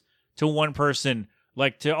texts to one person,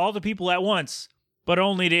 like to all the people at once, but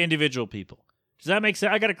only to individual people? Does that make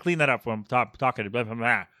sense? I got to clean that up when I'm talking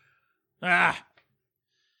to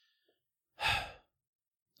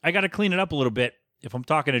I got to clean it up a little bit if I'm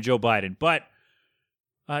talking to Joe Biden, but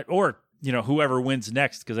or whoever wins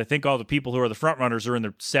next, because I think all the people who are the front runners are in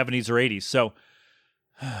their 70s or 80s. So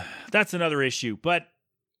that's another issue. But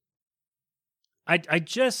I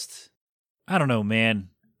don't know, man.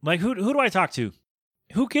 Like, who do I talk to?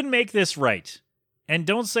 Who can make this right? And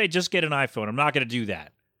don't say just get an iPhone. I'm not going to do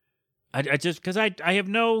that. I just, because I got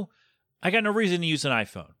no reason to use an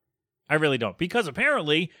iPhone. I really don't. Because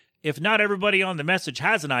apparently, if not everybody on the message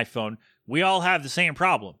has an iPhone, we all have the same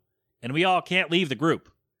problem. And we all can't leave the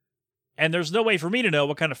group. And there's no way for me to know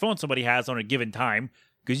what kind of phone somebody has on a given time,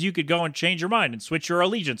 because you could go and change your mind and switch your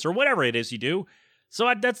allegiance or whatever it is you do.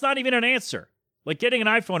 So that's not even an answer. Like getting an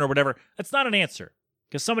iPhone or whatever, that's not an answer.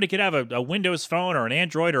 Because somebody could have a Windows phone or an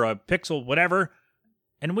Android or a Pixel, whatever,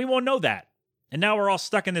 and we won't know that. And now we're all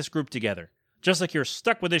stuck in this group together. Just like you're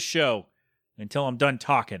stuck with this show until I'm done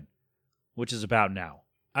talking, which is about now.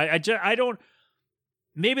 I don't...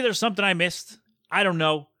 Maybe there's something I missed. I don't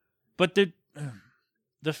know. But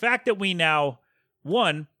the fact that we now,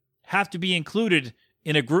 one, have to be included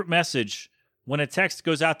in a group message when a text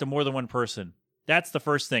goes out to more than one person. That's the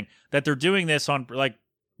first thing. That they're doing this on, like,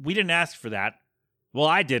 we didn't ask for that. Well,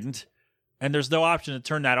 I didn't. And there's no option to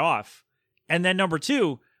turn that off. And then number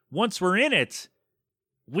two, once we're in it,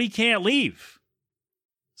 we can't leave.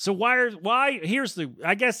 So here's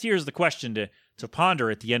the question to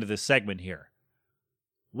ponder at the end of this segment here.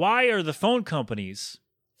 Why are the phone companies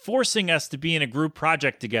forcing us to be in a group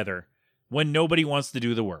project together when nobody wants to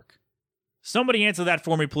do the work? Somebody answer that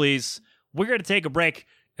for me, please. We're going to take a break,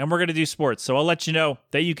 and we're going to do sports. So I'll let you know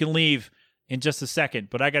that you can leave in just a second,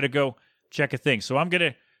 but I got to go check a thing. So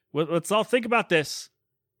let's all think about this,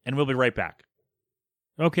 and we'll be right back.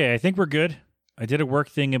 Okay, I think we're good. I did a work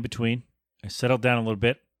thing in between. I settled down a little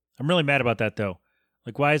bit. I'm really mad about that, though.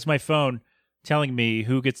 Like, why is my phone telling me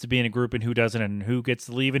who gets to be in a group and who doesn't, and who gets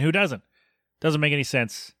to leave and who doesn't? Doesn't make any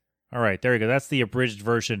sense. All right, there you go. That's the abridged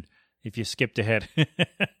version if you skipped ahead.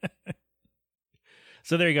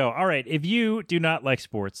 So there you go. All right, if you do not like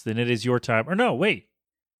sports, then it is your time. Or no, wait,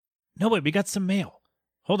 we got some mail.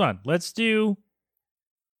 Hold on. Let's do...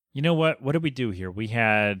 You know what? What did we do here? We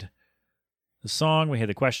had the song, we had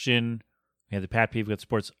the question, we had the Pat Peeve, we got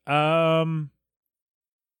sports. You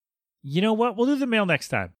know what? We'll do the mail next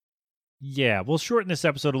time. Yeah, we'll shorten this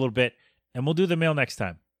episode a little bit, and we'll do the mail next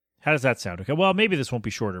time. How does that sound? Okay, well, maybe this won't be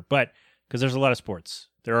shorter, but because there's a lot of sports.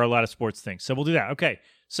 There are a lot of sports things, so we'll do that. Okay,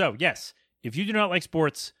 so yes, if you do not like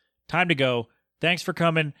sports, time to go. Thanks for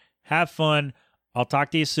coming. Have fun. I'll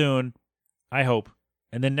talk to you soon, I hope.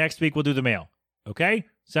 And then next week, we'll do the mail. Okay?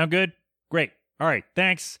 Sound good? Great. All right,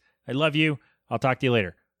 thanks. I love you. I'll talk to you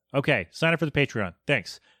later. Okay, sign up for the Patreon.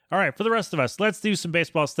 Thanks. All right, for the rest of us, let's do some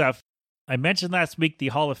baseball stuff. I mentioned last week the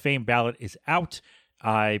Hall of Fame ballot is out.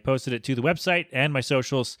 I posted it to the website and my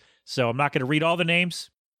socials, so I'm not going to read all the names.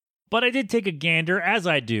 But I did take a gander, as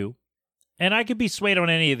I do, and I could be swayed on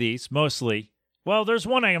any of these, mostly. Well, there's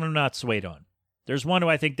one I am not swayed on. There's one who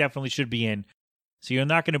I think definitely should be in, so you're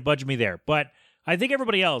not going to budge me there. But I think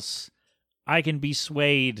everybody else, I can be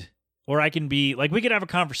swayed, or I can be, like, we could have a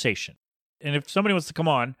conversation. And if somebody wants to come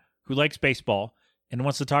on who likes baseball and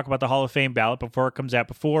wants to talk about the Hall of Fame ballot before it comes out,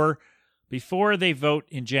 before they vote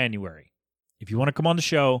in January, if you want to come on the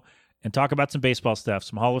show and talk about some baseball stuff,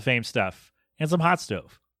 some Hall of Fame stuff, and some hot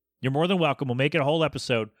stove, you're more than welcome. We'll make it a whole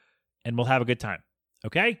episode, and we'll have a good time.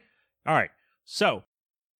 Okay? All right. So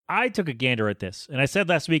I took a gander at this, and I said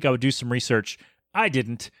last week I would do some research. I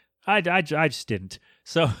didn't. I just didn't.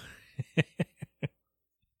 So,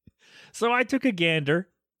 so I took a gander,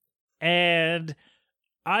 and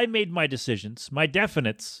I made my decisions, my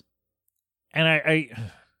definites, and I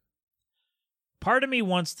part of me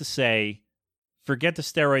wants to say, forget the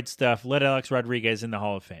steroid stuff, let Alex Rodriguez in the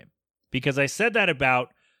Hall of Fame. Because I said that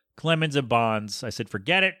about Clemens and Bonds. I said,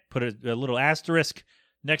 forget it, put a little asterisk,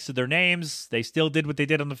 next to their names. They still did what they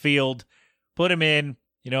did on the field. Put him in.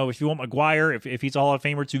 If you want McGuire, if he's a Hall of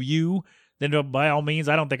Famer to you, then by all means,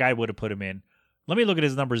 I don't think I would have put him in. Let me look at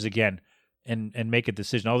his numbers again and make a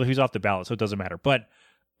decision. Although he's off the ballot, so it doesn't matter. But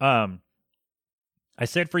I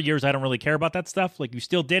said for years I don't really care about that stuff. Like, you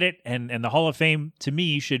still did it, and the Hall of Fame to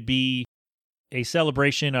me should be a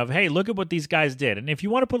celebration of, hey, look at what these guys did. And if you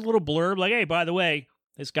want to put a little blurb like, hey, by the way,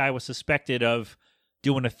 this guy was suspected of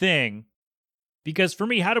doing a thing, because for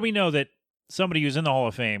me, how do we know that somebody who's in the Hall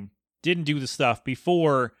of Fame didn't do the stuff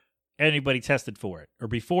before anybody tested for it or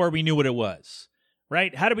before we knew what it was,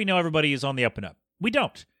 right? How do we know everybody is on the up and up? We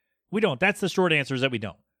don't. That's the short answer, is that we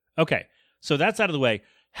don't. Okay, so that's out of the way.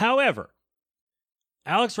 However,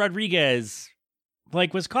 Alex Rodriguez,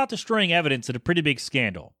 was caught destroying evidence in a pretty big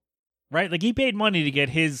scandal, right? He paid money to get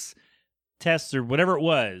his tests or whatever it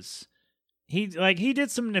was. He did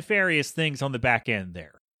some nefarious things on the back end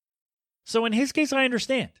there. So in his case, I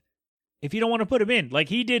understand. If you don't want to put him in,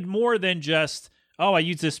 he did more than just, oh, I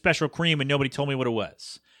used this special cream and nobody told me what it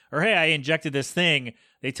was. Or, hey, I injected this thing.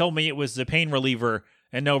 They told me it was a pain reliever.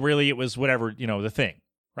 And no, really, it was whatever, the thing,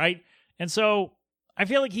 right? And so I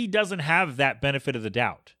feel like he doesn't have that benefit of the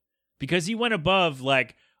doubt because he went above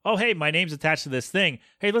oh, hey, my name's attached to this thing.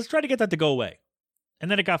 Hey, let's try to get that to go away.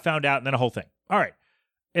 And then it got found out and then a whole thing. All right.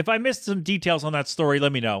 If I missed some details on that story,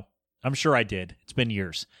 let me know. I'm sure I did. It's been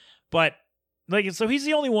years. But so he's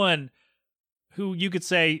the only one who you could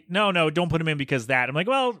say, no, don't put him in because that. I'm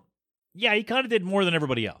well, yeah, he kind of did more than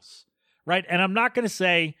everybody else, right? And I'm not going to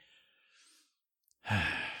say...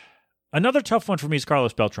 Another tough one for me is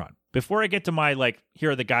Carlos Beltran. Before I get to my,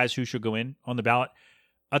 here are the guys who should go in on the ballot,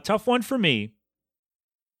 a tough one for me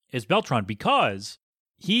is Beltran because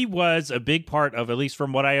he was a big part of, at least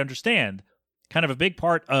from what I understand, kind of a big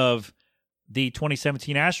part of the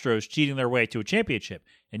 2017 Astros cheating their way to a championship.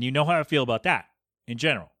 And you know how I feel about that in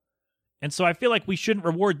general. And so I feel like we shouldn't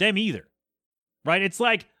reward them either, right? It's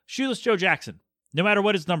like Shoeless Joe Jackson, no matter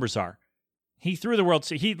what his numbers are. He threw the World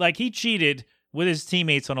Series. He cheated with his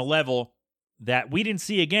teammates on a level that we didn't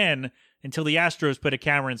see again until the Astros put a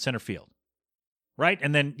camera in center field, right?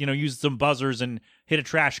 And then, used some buzzers and hit a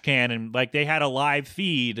trash can, and they had a live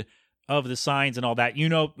feed of the signs and all that.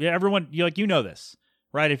 Everyone, you know this,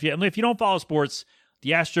 right? If you don't follow sports,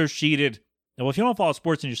 the Astros cheated. Well, if you don't follow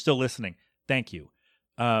sports and you're still listening, thank you.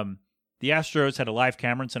 The Astros had a live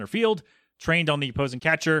camera in center field, trained on the opposing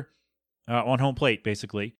catcher on home plate,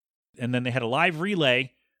 basically. And then they had a live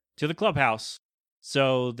relay to the clubhouse.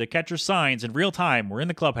 So the catcher's signs in real time were in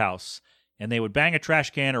the clubhouse, and they would bang a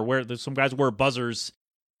trash can, or some guys wore buzzers,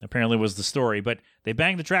 apparently was the story, but they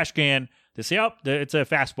banged the trash can to say, oh, it's a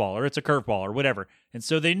fastball or it's a curveball or whatever. And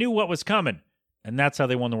so they knew what was coming, and that's how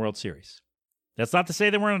they won the World Series. That's not to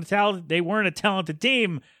say they weren't a talented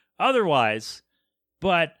team otherwise,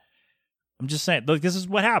 but I'm just saying, this is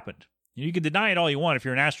what happened. You can deny it all you want if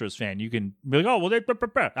you're an Astros fan. You can be like, oh, well,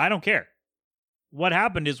 I don't care. What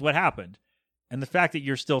happened is what happened. And the fact that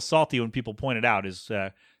you're still salty when people point it out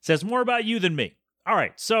says more about you than me. All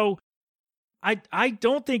right, so I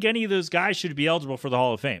don't think any of those guys should be eligible for the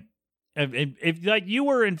Hall of Fame. If you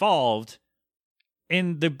were involved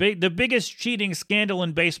in the biggest cheating scandal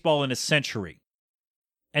in baseball in a century,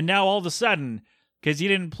 and now all of a sudden, because you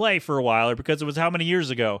didn't play for a while or because it was how many years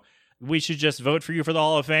ago, we should just vote for you for the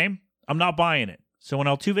Hall of Fame? I'm not buying it. So when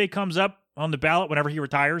Altuve comes up on the ballot, whenever he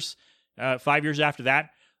retires, 5 years after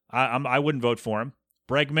that, I wouldn't vote for him.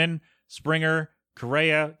 Bregman, Springer,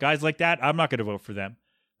 Correa, guys like that, I'm not going to vote for them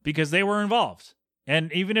because they were involved.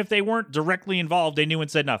 And even if they weren't directly involved, they knew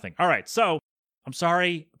and said nothing. All right, so I'm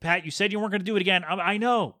sorry, Pat, you said you weren't going to do it again. I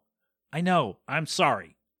know. I'm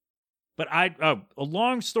sorry. But a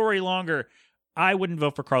long story longer, I wouldn't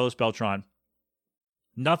vote for Carlos Beltran.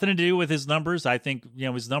 Nothing to do with his numbers. I think,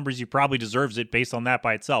 his numbers, he probably deserves it based on that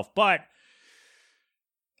by itself. But,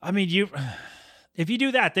 I mean, if you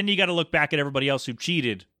do that, then you got to look back at everybody else who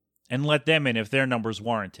cheated and let them in if their numbers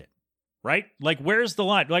warrant it, right? Where's the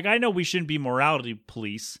line? I know we shouldn't be morality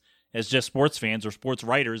police as just sports fans or sports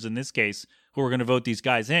writers in this case who are going to vote these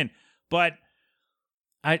guys in, but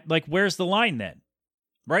where's the line then,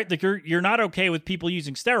 right? You're not okay with people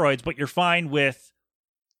using steroids, but you're fine with,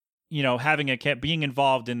 being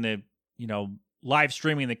involved in the, live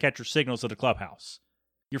streaming the catcher signals at the clubhouse.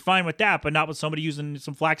 You're fine with that, but not with somebody using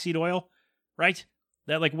some flaxseed oil. Right?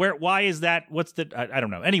 That why is that? What's the, I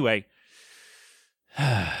don't know. Anyway,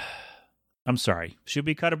 I'm sorry. Should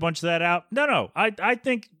we cut a bunch of that out? No. I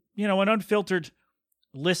think, an unfiltered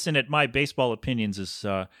listen at my baseball opinions is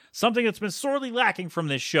something that's been sorely lacking from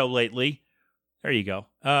this show lately. There you go.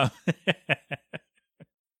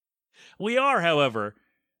 We are, however,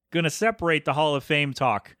 going to separate the Hall of Fame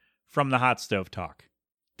talk from the hot stove talk.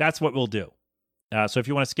 That's what we'll do. So if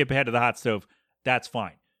you want to skip ahead to the hot stove, that's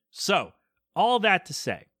fine. So, all that to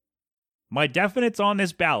say, my definites on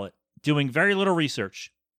this ballot, doing very little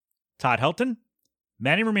research: Todd Helton,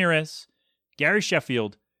 Manny Ramirez, Gary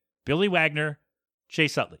Sheffield, Billy Wagner,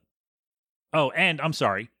 Chase Utley. Oh, and I'm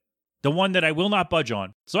sorry, the one that I will not budge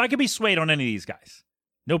on. So I could be swayed on any of these guys.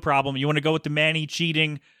 No problem. You want to go with the Manny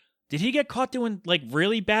cheating? Did he get caught doing like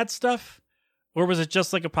really bad stuff? Or was it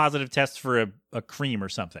just like a positive test for a cream or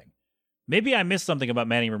something? Maybe I missed something about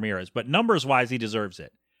Manny Ramirez, but numbers-wise, he deserves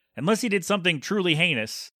it. Unless he did something truly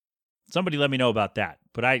heinous. Somebody let me know about that.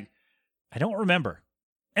 But I don't remember.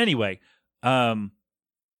 Anyway, the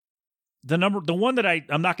one that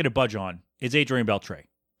I'm not going to budge on is Adrian Beltre.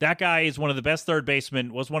 That guy is one of the best third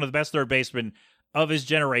basemen, was one of the best third basemen of his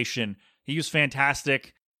generation. He was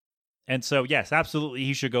fantastic. And so, yes, absolutely,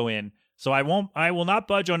 he should go in. So I will not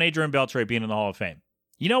budge on Adrian Beltre being in the Hall of Fame.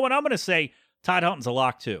 You know what? I'm going to say Todd Helton's a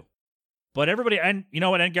lock too. But everybody, and you know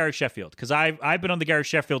what? And Gary Sheffield, because I've been on the Gary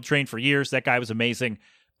Sheffield train for years. That guy was amazing.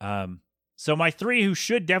 So my three who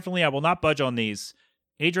should definitely, I will not budge on these: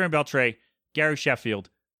 Adrian Beltre, Gary Sheffield,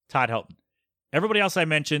 Todd Helton. Everybody else I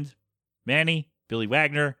mentioned, Manny, Billy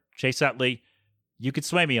Wagner, Chase Utley, you could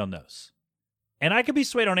sway me on those. And I could be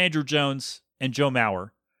swayed on Andrew Jones and Joe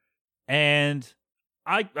Mauer. And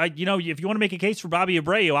I if you want to make a case for Bobby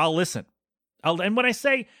Abreu, I'll listen. And when I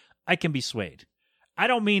say I can be swayed, I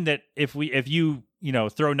don't mean that if you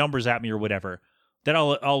throw numbers at me or whatever, that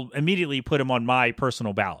I'll immediately put him on my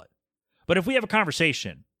personal ballot. But if we have a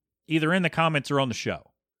conversation, either in the comments or on the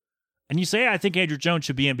show, and you say, hey, I think Andrew Jones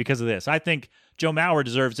should be in because of this. I think Joe Mauer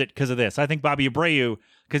deserves it because of this. I think Bobby Abreu,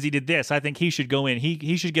 because he did this, I think he should go in.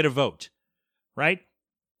 He should get a vote, right?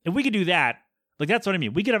 If we could do that, like that's what I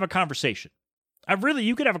mean. We could have a conversation.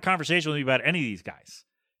 You could have a conversation with me about any of these guys,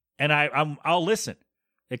 and I'll listen.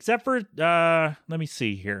 Except for, let me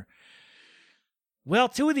see here. Well,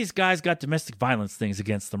 two of these guys got domestic violence things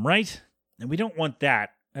against them, right? And we don't want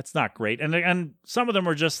that. That's not great. And some of them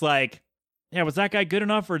are just like, yeah, was that guy good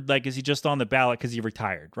enough? Or like, is he just on the ballot because he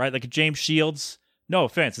retired, right? Like James Shields, no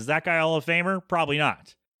offense. Is that guy a Hall of Famer? Probably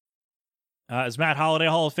not. Is Matt Holliday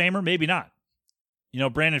a Hall of Famer? Maybe not.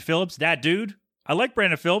 Brandon Phillips, that dude. I like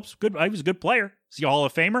Brandon Phillips. Good. He was a good player. Is he a Hall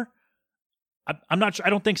of Famer? I'm not sure. I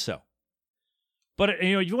don't think so. But,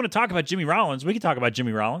 you want to talk about Jimmy Rollins, we can talk about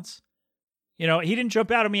Jimmy Rollins. He didn't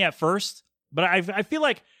jump out at me at first, but I feel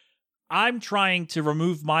like I'm trying to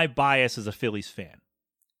remove my bias as a Phillies fan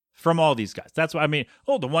from all these guys. That's what I mean.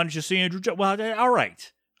 Oh, the one you see Andrew Jones. Well, all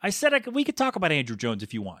right. I said we could talk about Andrew Jones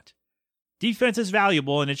if you want. Defense is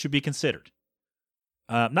valuable, and it should be considered.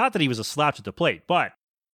 Not that he was a slouch at the plate, but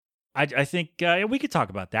I think we could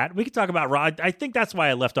talk about that. We could talk about I think that's why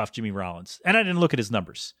I left off Jimmy Rollins, and I didn't look at his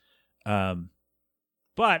numbers.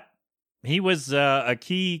 But he was a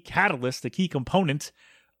key catalyst, a key component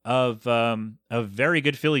of very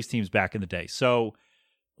good Phillies teams back in the day. So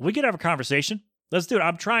we could have a conversation. Let's do it.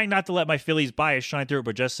 I'm trying not to let my Phillies bias shine through,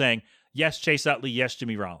 but just saying, yes, Chase Utley, yes,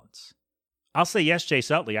 Jimmy Rollins. I'll say yes,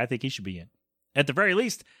 Chase Utley. I think he should be in. At the very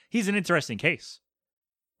least, he's an interesting case,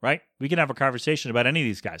 right? We can have a conversation about any of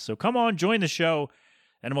these guys. So come on, join the show,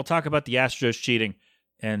 and we'll talk about the Astros cheating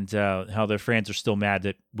and how their fans are still mad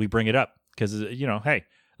that we bring it up. Because, hey,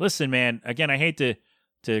 listen, man, again, I hate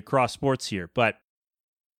to cross sports here, but,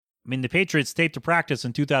 I mean, the Patriots taped a practice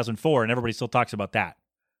in 2004, and everybody still talks about that,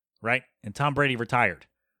 right? And Tom Brady retired.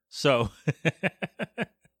 So,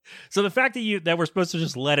 so the fact that we're supposed to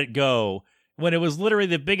just let it go when it was literally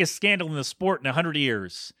the biggest scandal in the sport in 100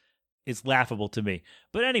 years is laughable to me.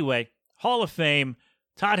 But anyway, Hall of Fame,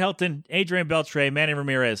 Todd Helton, Adrian Beltre, Manny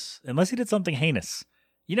Ramirez, unless he did something heinous.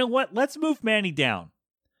 You know what? Let's move Manny down.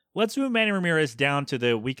 Let's move Manny Ramirez down to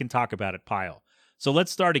the we can talk about it pile. So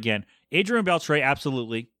let's start again. Adrian Beltre,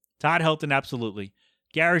 absolutely. Todd Helton, absolutely.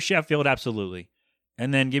 Gary Sheffield, absolutely.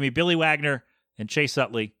 And then give me Billy Wagner and Chase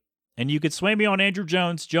Utley. And you could sway me on Andrew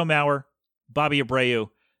Jones, Joe Mauer, Bobby Abreu.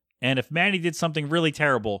 And if Manny did something really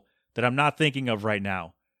terrible that I'm not thinking of right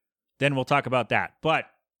now, then we'll talk about that. But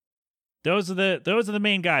those are the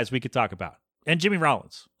main guys we could talk about. And Jimmy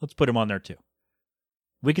Rollins. Let's put him on there too.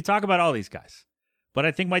 We could talk about all these guys. But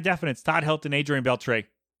I think my definites, Todd Helton, Adrian Beltre,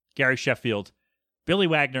 Gary Sheffield, Billy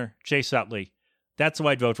Wagner, Chase Utley. That's who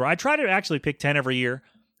I'd vote for. I try to actually pick 10 every year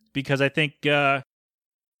because I think if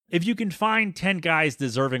you can find 10 guys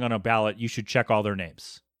deserving on a ballot, you should check all their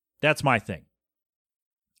names. That's my thing.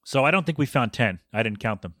 So I don't think we found 10. I didn't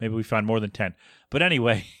count them. Maybe we found more than 10. But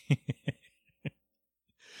anyway,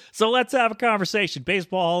 so let's have a conversation.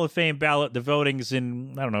 Baseball Hall of Fame ballot. The voting's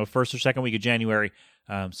in, first or second week of January.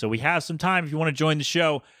 So we have some time if you want to join the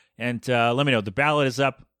show. and let me know. The ballot is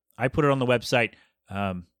up. I put it on the website.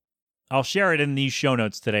 I'll share it in these show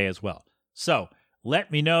notes today as well. So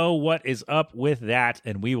let me know what is up with that,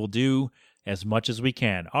 and we will do as much as we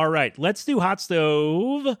can. All right, let's do hot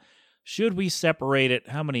stove. Should we separate it?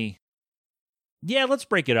 How many? Yeah, let's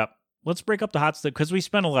break it up. Let's break up the hot stove because we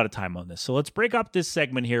spent a lot of time on this. So let's break up this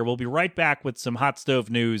segment here. We'll be right back with some hot stove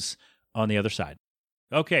news on the other side.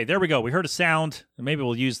 Okay, there we go. We heard a sound. Maybe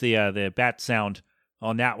we'll use the bat sound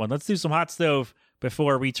on that one. Let's do some hot stove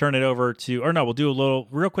before we turn it over to, or no, we'll do a little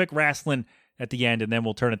real quick wrestling at the end, and then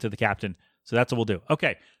we'll turn it to the captain. So that's what we'll do.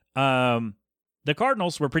 Okay. The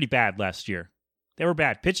Cardinals were pretty bad last year. They were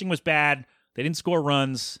bad. Pitching was bad. They didn't score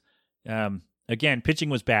runs. Again, pitching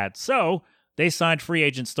was bad. So they signed free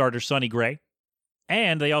agent starter Sonny Gray,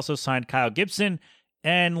 and they also signed Kyle Gibson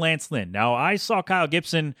and Lance Lynn. Now, I saw Kyle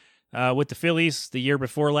Gibson with the Phillies the year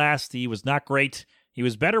before last. He was not great. He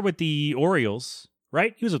was better with the Orioles,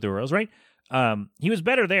 right? He was with the Orioles, right? He was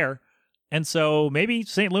better there, and so maybe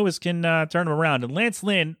St. Louis can turn him around. And Lance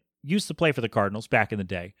Lynn used to play for the Cardinals back in the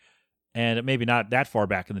day, and maybe not that far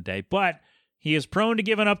back in the day, but he is prone to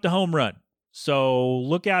giving up the home run. So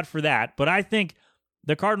look out for that. But I think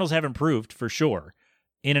the Cardinals have improved for sure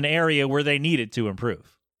in an area where they needed to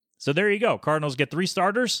improve. So there you go. Cardinals get 3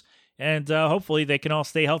 starters, and hopefully they can all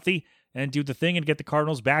stay healthy and do the thing and get the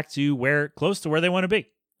Cardinals back to close to where they want to be.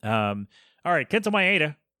 All right, Kenta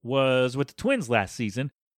Maeda was with the Twins last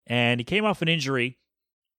season, and he came off an injury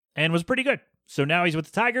and was pretty good. So now he's with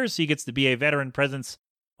the Tigers. He gets to be a veteran presence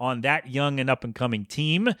on that young and up-and-coming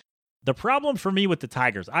team. The problem for me with the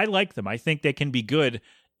Tigers, I like them. I think they can be good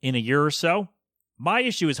in a year or so. My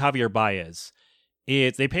issue is Javier Baez.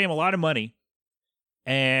 They pay him a lot of money,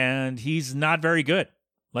 and he's not very good.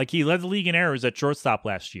 Like, he led the league in errors at shortstop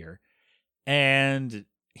last year, and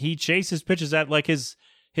he chases pitches at, like, his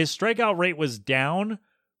strikeout rate was down,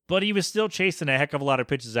 but he was still chasing a heck of a lot of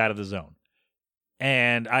pitches out of the zone.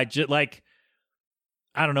 And I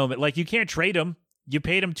don't know, but like, you can't trade him. You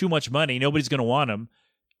paid him too much money. Nobody's going to want him.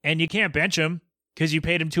 And you can't bench him because you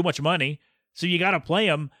paid him too much money. So you got to play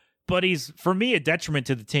him. But he's, for me, a detriment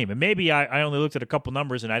to the team. And maybe I only looked at a couple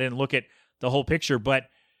numbers and I didn't look at the whole picture. But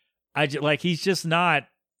he's just not,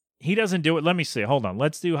 he doesn't do it. Let me see. Hold on.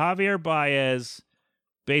 Let's do Javier Baez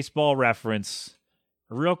baseball reference.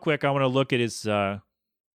 Real quick, I want to look at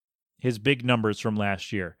his big numbers from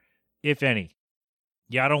last year, if any.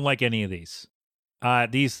 Yeah, I don't like any of these.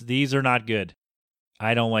 These are not good.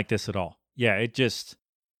 I don't like this at all. Yeah,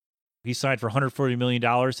 he signed for $140 million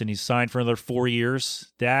and he's signed for another 4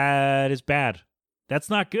 years. That is bad. That's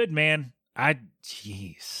not good, man.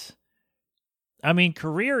 Jeez. I mean,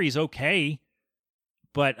 career, he's okay,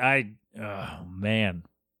 but oh man,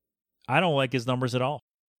 I don't like his numbers at all.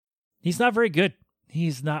 He's not very good.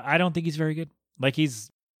 I don't think he's very good. Like, he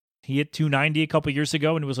hit 290 a couple years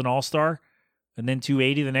ago and he was an all-star, and then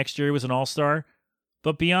 280 the next year he was an all-star.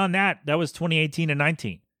 But beyond that, that was 2018 and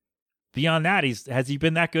 19. Beyond that, has he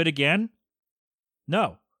been that good again?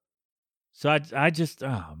 No. So I just,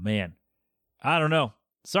 oh man, I don't know.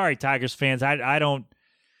 Sorry, Tigers fans. I'm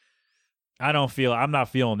not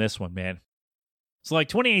feeling this one, man. So like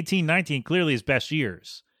 2018-19, clearly his best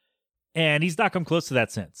years, and he's not come close to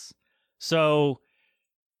that since. So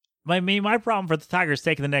my problem for the Tigers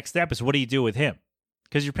taking the next step is, what do you do with him?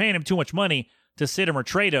 Because you're paying him too much money to sit him or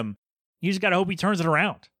trade him. You just got to hope he turns it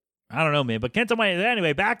around. I don't know, man. But Kenta Maeda,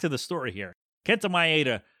 anyway, back to the story here. Kenta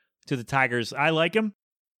Maeda to the Tigers. I like him.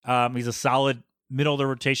 He's a solid middle of the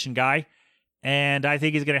rotation guy, and I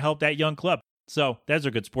think he's going to help that young club. So that's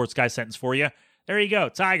a good sports guy sentence for you. There you go.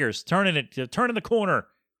 Tigers turning the corner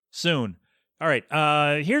soon. All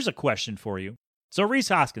right. Here's a question for you. So Rhys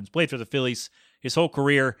Hoskins played for the Phillies his whole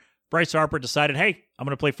career. Bryce Harper decided, hey, I'm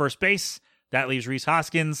going to play first base. That leaves Rhys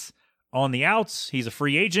Hoskins on the outs. He's a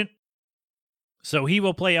free agent. So he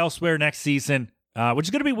will play elsewhere next season, which is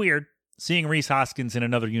going to be weird, seeing Rhys Hoskins in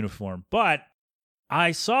another uniform. But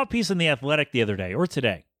I saw a piece in The Athletic the other day, or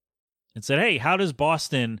today, and said, hey, how do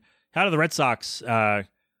the Red Sox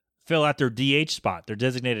fill out their DH spot, their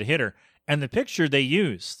designated hitter? And the picture they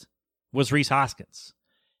used was Rhys Hoskins.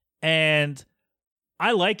 And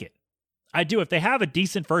I like it. I do. If they have a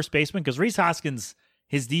decent first baseman, because Rhys Hoskins,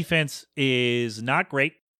 his defense is not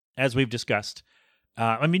great, as we've discussed.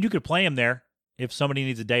 I mean, you could play him there if somebody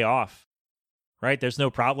needs a day off, right? There's no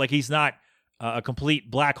problem. Like, he's not a complete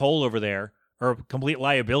black hole over there or a complete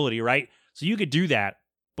liability, right? So you could do that.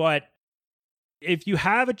 But if you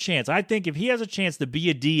have a chance, I think if he has a chance to be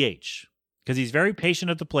a DH, because he's very patient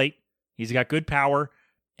at the plate, he's got good power,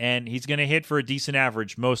 and he's going to hit for a decent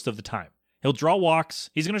average most of the time. He'll draw walks.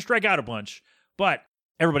 He's going to strike out a bunch, but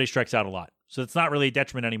everybody strikes out a lot. so it's not really a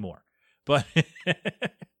detriment anymore. But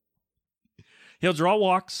he'll draw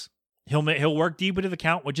walks. He'll work deep into the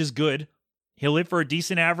count, which is good. He'll hit for a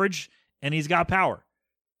decent average, and he's got power.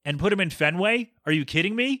 And put him in Fenway? Are you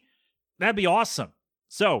kidding me? That'd be awesome.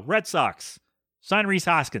 So, Red Sox, sign Rhys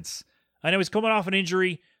Hoskins. I know he's coming off an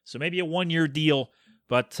injury, so maybe a 1-year deal,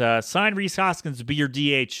 but sign Rhys Hoskins to be your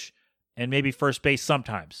DH and maybe first base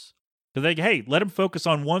sometimes. Because, hey, let him focus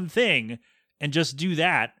on one thing and just do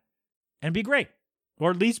that and be great.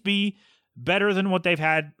 Or at least be better than what they've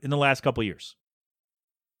had in the last couple of years.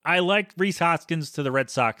 I like Rhys Hoskins to the Red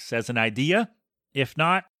Sox as an idea. If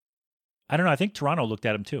not, I don't know. I think Toronto looked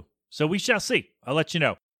at him too. So we shall see. I'll let you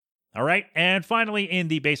know. All right. And finally, in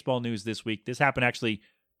the baseball news this week, this happened actually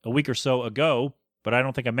a week or so ago, but I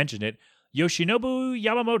don't think I mentioned it. Yoshinobu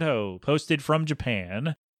Yamamoto posted from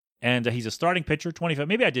Japan, and he's a starting pitcher, 25.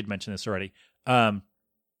 Maybe I did mention this already.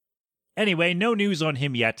 Anyway, no news on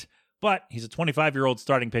him yet, but he's a 25-year-old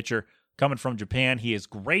starting pitcher coming from Japan. He is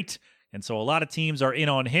great, and so a lot of teams are in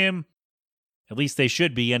on him. At least they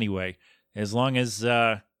should be anyway, as long as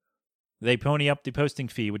they pony up the posting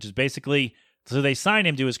fee, which is basically, so they sign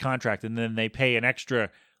him to his contract, and then they pay an extra,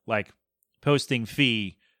 posting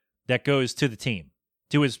fee that goes to the team,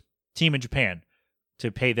 to his team in Japan,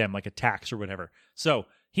 to pay them like a tax or whatever. So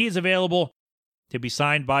he is available to be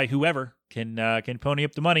signed by whoever can pony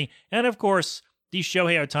up the money. And of course, the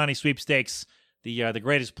Shohei Ohtani sweepstakes, the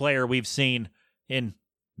greatest player we've seen in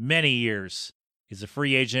many years, is a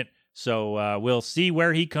free agent. So we'll see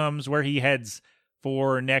where he comes, where he heads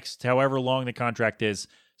for next, however long the contract is.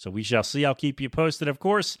 So we shall see. I'll keep you posted, of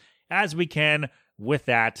course, as we can with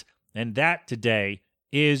that. And that today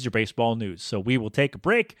is your baseball news. So we will take a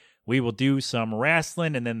break. We will do some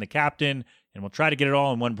wrestling and then the captain, and we'll try to get it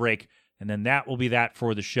all in one break. And then that will be that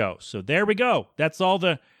for the show. So there we go. That's all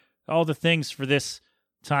the things for this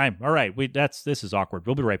time. All right, this is awkward.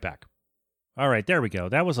 We'll be right back. All right, there we go.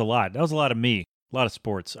 That was a lot. That was a lot of me. A lot of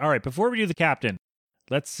sports. All right, before we do the captain,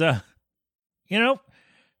 let's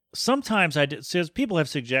sometimes says people have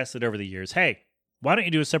suggested over the years, hey, why don't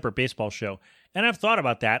you do a separate baseball show? And I've thought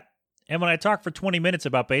about that. And when I talk for 20 minutes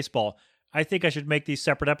about baseball, I think I should make these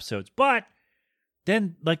separate episodes. But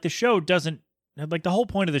then, the show doesn't, the whole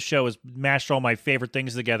point of the show is mashed all my favorite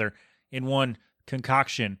things together in one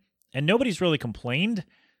concoction. And nobody's really complained.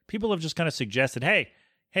 People have just kind of suggested, hey,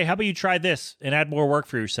 how about you try this and add more work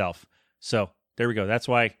for yourself? So there we go. That's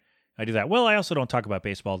why I do that. Well, I also don't talk about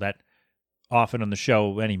baseball that often on the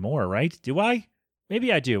show anymore, right? Do I?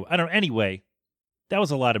 Maybe I do. I don't know. Anyway, that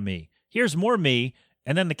was a lot of me. Here's more me,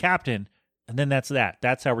 and then the captain, and then that's that.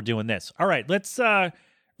 That's how we're doing this. All right, let's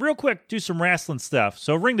real quick do some wrestling stuff.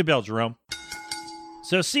 So ring the bell, Jerome.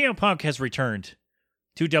 So CM Punk has returned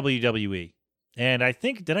to WWE. And I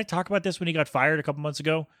think, did I talk about this when he got fired a couple months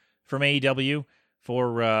ago from AEW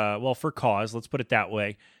for cause? Let's put it that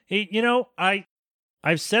way. Hey,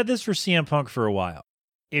 I've said this for CM Punk for a while.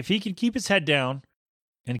 If he can keep his head down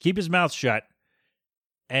and keep his mouth shut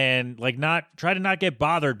and try to not get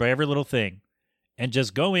bothered by every little thing and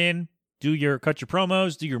just go in, cut your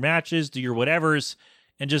promos, do your matches, do your whatevers,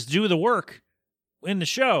 and just do the work in the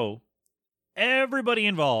show, everybody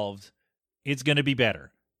involved, it's going to be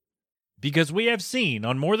better. Because we have seen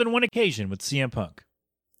on more than one occasion with CM Punk,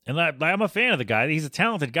 and I'm a fan of the guy. He's a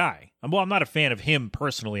talented guy. I'm not a fan of him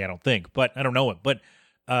personally, I don't think, but I don't know him. But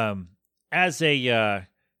as a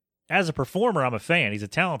performer, I'm a fan. He's a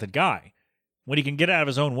talented guy when he can get out of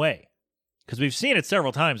his own way. Because we've seen it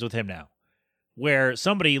several times with him now, where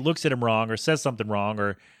somebody looks at him wrong or says something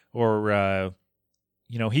wrong or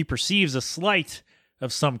he perceives a slight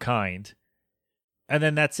of some kind, and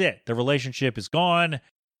then that's it. The relationship is gone,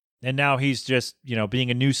 and now he's just, being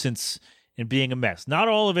a nuisance and being a mess. Not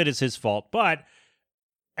all of it is his fault, but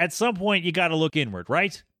at some point you got to look inward,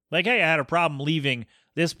 right? Hey, I had a problem leaving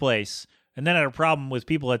this place, and then I had a problem with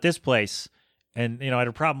people at this place, and, I had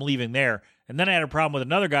a problem leaving there, and then I had a problem with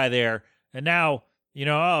another guy there, and now,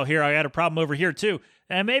 here I had a problem over here too.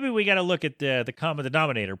 And maybe we got to look at the common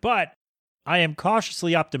denominator, but I am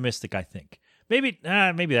cautiously optimistic, I think. Maybe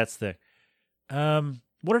that's the,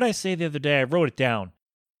 what did I say the other day? I wrote it down.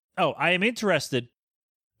 Oh, I am interested,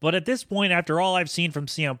 but at this point, after all I've seen from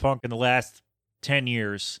CM Punk in the last 10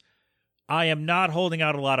 years, I am not holding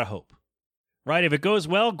out a lot of hope. Right? If it goes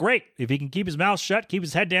well, great. If he can keep his mouth shut, keep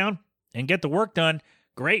his head down, and get the work done,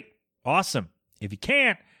 great. Awesome. If he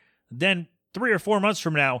can't, then 3 or 4 months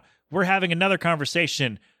from now, we're having another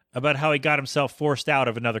conversation about how he got himself forced out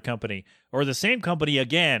of another company, or the same company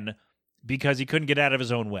again, because he couldn't get out of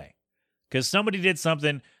his own way. Because somebody did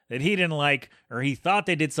something that he didn't like, or he thought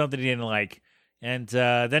they did something he didn't like, and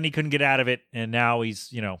then he couldn't get out of it, and now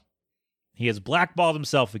he's He has blackballed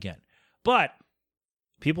himself again. But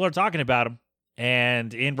people are talking about him.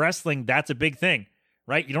 And in wrestling, that's a big thing,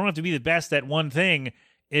 right? You don't have to be the best at one thing.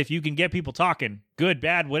 If you can get people talking, good,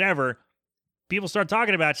 bad, whatever, people start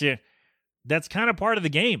talking about you. That's kind of part of the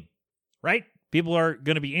game, right? People are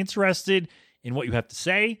going to be interested in what you have to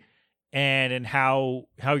say and in how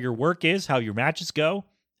your work is, how your matches go,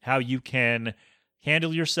 how you can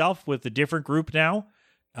handle yourself with a different group now.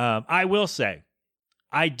 I will say,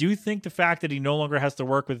 I do think the fact that he no longer has to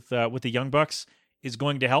work with the Young Bucks is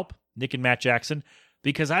going to help Nick and Matt Jackson,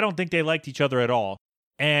 because I don't think they liked each other at all.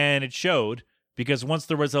 And it showed, because once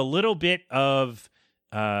there was a little bit of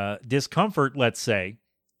discomfort, let's say,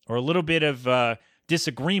 or a little bit of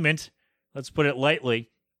disagreement, let's put it lightly,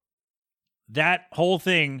 that whole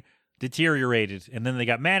thing deteriorated. And then they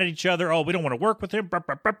got mad at each other. Oh, we don't want to work with him.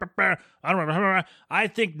 I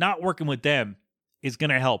think not working with them is going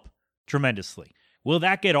to help tremendously. Will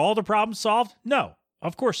that get all the problems solved? No,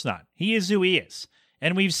 of course not. He is who he is.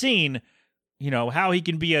 And we've seen, how he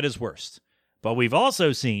can be at his worst. But we've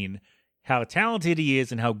also seen how talented he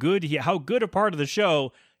is and how good a part of the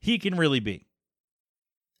show he can really be.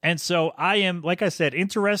 And so I am, like I said,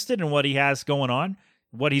 interested in what he has going on,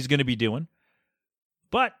 what he's going to be doing.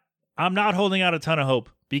 But I'm not holding out a ton of hope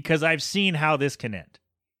because I've seen how this can end.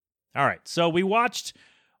 All right, so we watched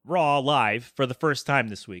Raw live for the first time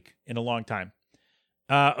this week in a long time.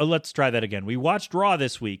 Let's try that again. We watched Raw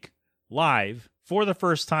this week live for the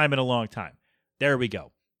first time in a long time. There we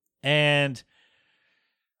go. And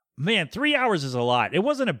man, 3 hours is a lot. It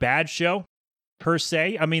wasn't a bad show per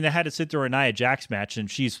se. I mean, they had to sit through a Nia Jax match,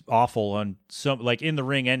 and she's awful on in the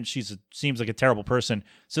ring, and seems like a terrible person.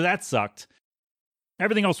 So that sucked.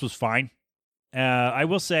 Everything else was fine. I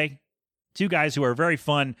will say, two guys who are very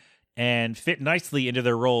fun and fit nicely into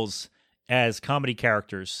their roles as comedy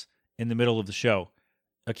characters in the middle of the show.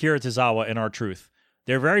 Akira Tozawa and R-Truth.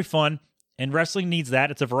 They're very fun, and wrestling needs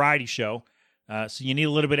that. It's a variety show, so you need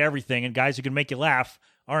a little bit of everything, and guys who can make you laugh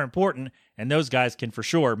are important, and those guys can for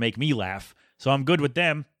sure make me laugh. So I'm good with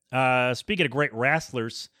them. Speaking of great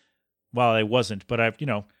wrestlers, well, I wasn't, but I've,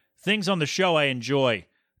 things on the show I enjoy.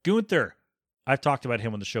 Gunther, I've talked about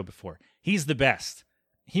him on the show before. He's the best.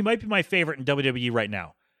 He might be my favorite in WWE right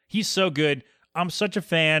now. He's so good. I'm such a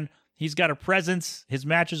fan. He's got a presence. His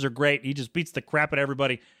matches are great. He just beats the crap out of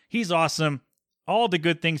everybody. He's awesome. All the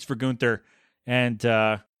good things for Gunther. And,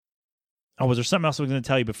 was there something else I was going to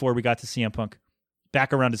tell you before we got to CM Punk?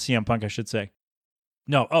 Back around to CM Punk, I should say.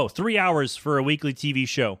 No, 3 hours for a weekly TV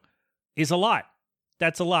show is a lot.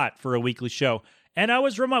 That's a lot for a weekly show. And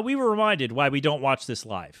we were reminded why we don't watch this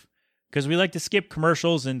live. Because we like to skip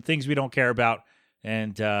commercials and things we don't care about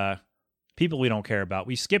and people we don't care about.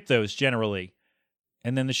 We skip those generally.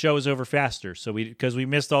 And then the show is over faster. Because we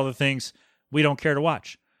missed all the things we don't care to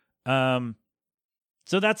watch. So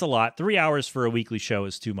that's a lot. 3 hours for a weekly show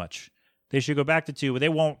is too much. They should go back to 2, but they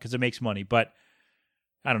won't because it makes money. But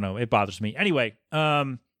I don't know. It bothers me. Anyway,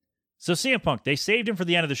 so CM Punk, they saved him for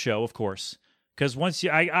the end of the show, of course. Because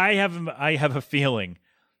I have a feeling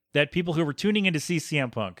that people who were tuning in to see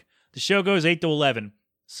CM Punk, the show goes 8 to 11.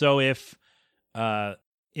 So if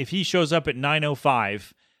he shows up at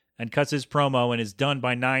 9:05 and cuts his promo and is done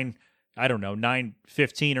by 9:15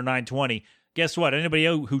 or 9:20, guess what? Anybody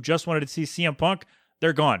who just wanted to see CM Punk,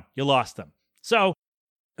 they're gone. You lost them. So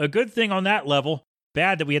a good thing on that level.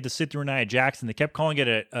 Bad that we had to sit through Nia Jax. They kept calling it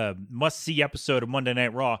a must-see episode of Monday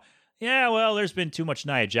Night Raw. Yeah, well, there's been too much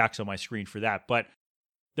Nia Jax on my screen for that. But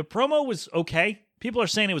the promo was okay. People are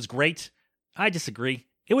saying it was great. I disagree.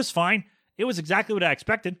 It was fine. It was exactly what I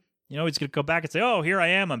expected. He's going to go back and say, oh, here I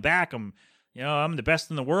am. I'm back. I'm the best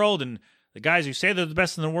in the world. And the guys who say they're the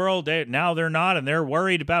best in the world, now they're not. And they're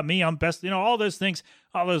worried about me. I'm best. All those things,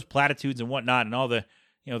 all those platitudes and whatnot, and all the,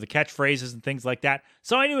 the catchphrases and things like that.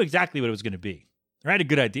 So I knew exactly what it was going to be. I had a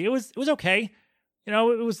good idea. It was okay. It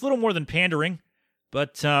was a little more than pandering,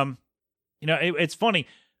 but it's funny.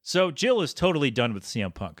 So Jill is totally done with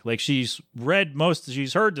CM Punk. Like she's heard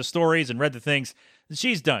the stories and read the things. And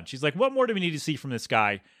she's done. She's like, what more do we need to see from this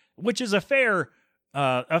guy? Which is a fair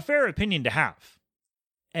opinion to have.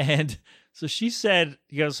 And so she said,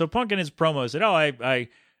 so Punk in his promo said, I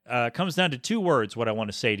comes down to 2 words, what I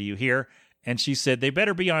want to say to you here. And she said, they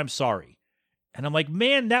better be, I'm sorry. And I'm like,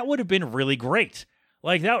 man, that would have been really great.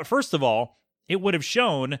 Like that, first of all, it would have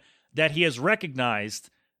shown that he has recognized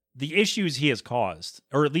the issues he has caused,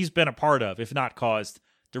 or at least been a part of, if not caused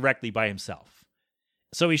directly by himself.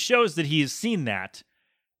 So he shows that he has seen that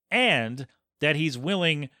and that he's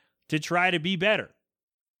willing to try to be better.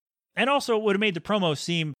 And also it would have made the promo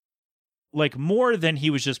seem like more than he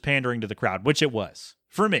was just pandering to the crowd, which it was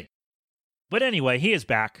for me. But anyway, he is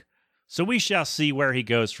back. So we shall see where he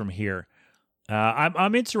goes from here.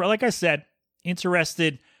 I'm interested, like I said,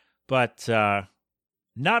 interested, but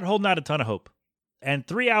not holding out a ton of hope. And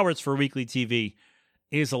 3 hours for weekly TV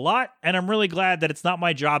is a lot, and I'm really glad that it's not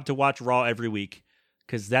my job to watch Raw every week,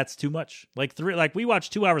 because that's too much. Like we watch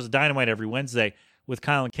 2 hours of Dynamite every Wednesday with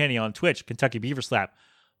Kyle and Kenny on Twitch, Kentucky Beaver Slap.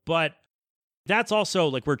 But that's also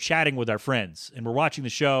like we're chatting with our friends, and we're watching the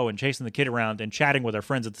show and chasing the kid around and chatting with our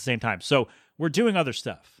friends at the same time. So we're doing other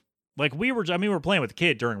stuff. Like we were playing with the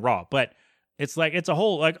kid during Raw, but it's like, it's a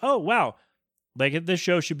whole like, oh, wow. Like this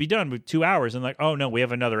show should be done with 2 hours. And like, oh no, we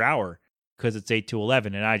have another hour because it's 8 to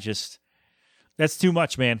 11. And that's too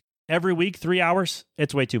much, man. Every week, 3 hours,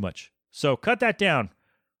 it's way too much. So cut that down,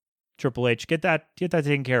 Triple H. Get that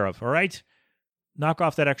taken care of, all right? Knock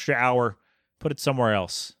off that extra hour, put it somewhere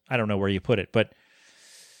else. I don't know where you put it, but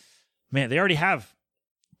man, they already have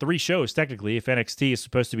 3 shows technically. If NXT is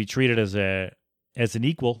supposed to be treated as an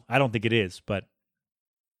equal, I don't think it is, but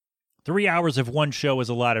 3 hours of one show is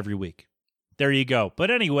a lot every week. There you go.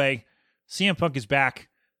 But anyway, CM Punk is back.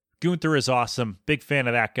 Gunther is awesome. Big fan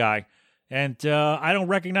of that guy. And I don't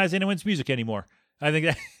recognize anyone's music anymore. I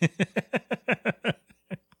think that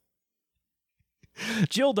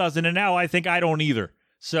Jill doesn't, and now I think I don't either.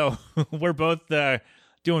 So we're both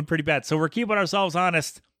doing pretty bad. So we're keeping ourselves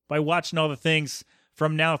honest by watching all the things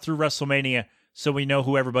from now through WrestleMania so we know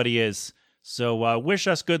who everybody is. So wish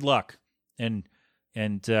us good luck. And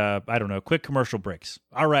I don't know, quick commercial breaks.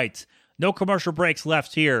 All right. No commercial breaks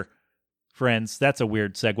left here, friends. That's a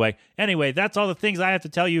weird segue. Anyway, that's all the things I have to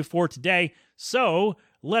tell you for today. So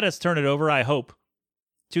let us turn it over, I hope,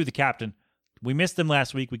 to the captain. We missed him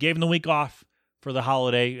last week. We gave him the week off for the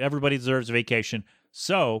holiday. Everybody deserves a vacation.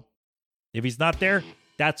 So if he's not there,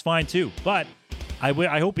 that's fine too. But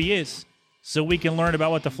I hope he is, so we can learn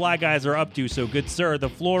about what the Fly Guys are up to. So good sir, the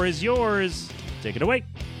floor is yours. Take it away.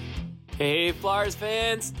 Hey, Flyers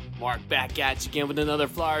fans. Mark back at you again with another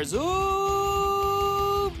Flyers opening.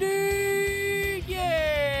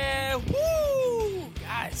 Yeah, woo!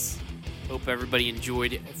 Guys, hope everybody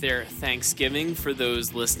enjoyed their Thanksgiving. For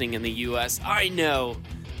those listening in the U.S., I know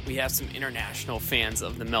we have some international fans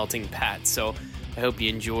of the Melting Pat, so I hope you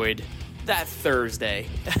enjoyed that Thursday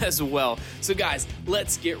as well. So guys,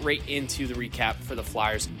 let's get right into the recap for the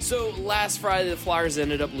Flyers. So last Friday, the Flyers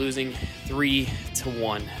ended up losing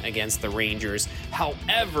 3-1 against the Rangers.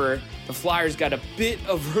 However, the Flyers got a bit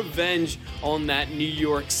of revenge on that New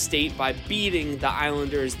York State by beating the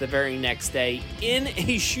Islanders the very next day in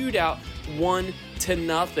a shootout,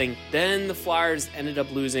 1-0. Then the Flyers ended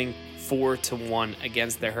up losing 4-1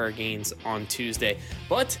 against the Hurricanes on Tuesday.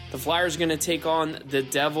 But the Flyers are going to take on the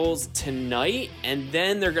Devils tonight, and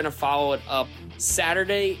then they're going to follow it up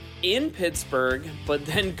Saturday in Pittsburgh, but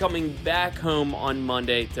then coming back home on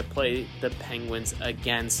Monday to play the Penguins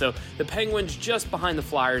again. So the Penguins just behind the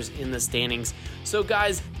Flyers in the standings. So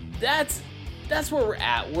guys, that's where we're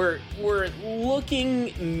at. We're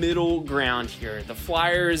looking middle ground here. The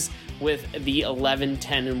Flyers with the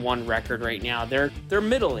 11-10-1 record right now, they're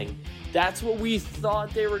middling. That's what we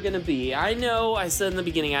thought they were going to be. I know I said in the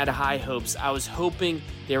beginning I had high hopes. I was hoping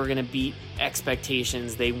they were going to beat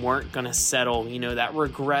expectations. They weren't going to settle, that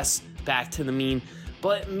regress back to the mean.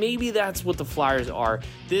 But maybe that's what the Flyers are.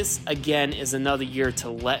 This, again, is another year to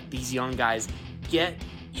let these young guys get,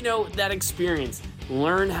 that experience.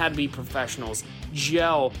 Learn how to be professionals.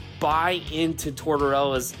 Gel. Buy into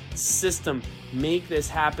Tortorella's system. Make this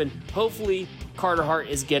happen. Hopefully, Carter Hart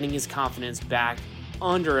is getting his confidence back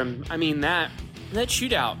under him. I mean, that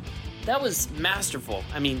shootout, that was masterful.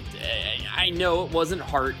 I mean, I know it wasn't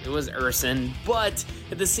Hart, it was Erson, but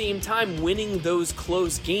at the same time, winning those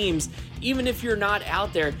close games, even if you're not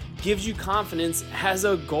out there, gives you confidence as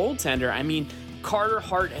a goaltender. I mean, Carter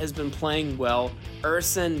Hart has been playing well,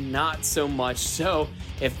 Erson not so much. So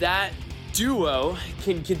if that duo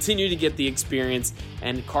can continue to get the experience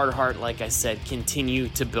and Carter Hart, like I said, continue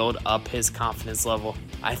to build up his confidence level,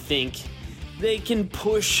 I think they can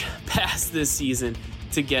push past this season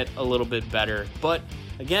to get a little bit better. But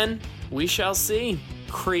again, we shall see.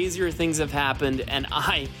 Crazier things have happened, and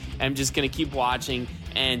I am just going to keep watching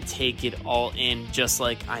and take it all in, just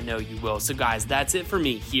like I know you will. So guys, that's it for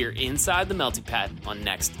me here inside the Melting Pat on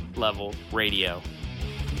Next Level Radio.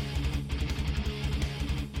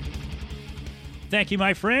 Thank you,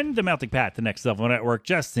 my friend, the Melting Pat, the Next Level Network,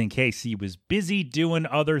 just in case he was busy doing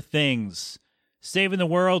other things. Saving the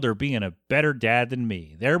world or being a better dad than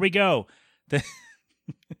me. There we go.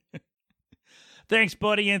 Thanks,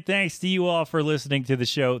 buddy, and thanks to you all for listening to the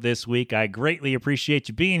show this week. I greatly appreciate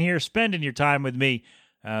you being here, spending your time with me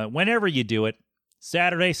whenever you do it.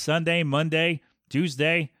 Saturday, Sunday, Monday,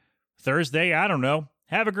 Tuesday, Thursday, I don't know.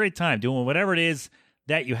 Have a great time doing whatever it is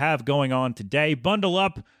that you have going on today. Bundle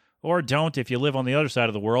up or don't if you live on the other side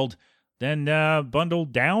of the world. Then bundle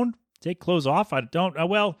down. Take clothes off.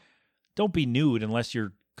 Don't be nude unless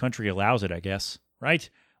your country allows it, I guess. Right?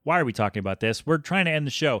 Why are we talking about this? We're trying to end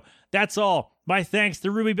the show. That's all. My thanks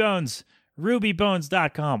to Ruby Bones.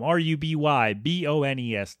 RubyBones.com.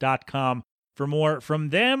 RubyBones.com. For more from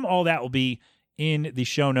them, all that will be in the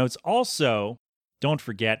show notes. Also, don't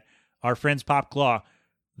forget our friends Pop Claw,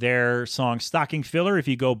 their song Stocking Filler. If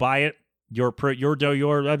you go buy it,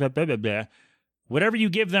 whatever you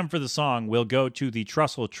give them for the song will go to the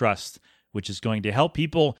Trussell Trust, which is going to help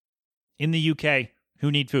people in the UK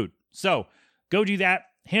who need food. So go do that,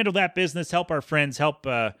 handle that business, help our friends, help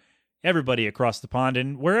everybody across the pond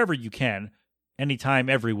and wherever you can, anytime,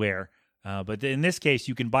 everywhere. But in this case,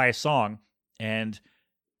 you can buy a song and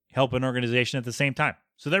help an organization at the same time.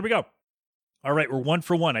 So there we go. All right, we're 1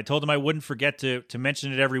 for 1. I told them I wouldn't forget to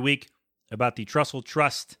mention it every week about the Trussell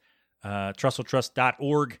Trust,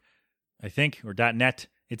 TrussellTrust.org, I think, or .net.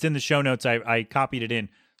 It's in the show notes. I copied it in,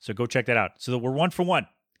 so go check that out. So that we're 1 for 1.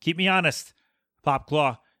 Keep me honest, Pop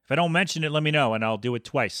Claw. If I don't mention it, let me know, and I'll do it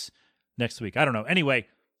twice next week. I don't know. Anyway,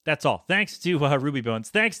 that's all. Thanks to Ruby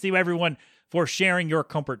Bones. Thanks to everyone for sharing your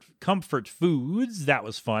comfort foods. That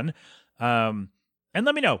was fun. And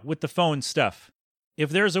let me know with the phone stuff.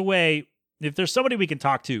 If there's a way, if there's somebody we can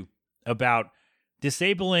talk to about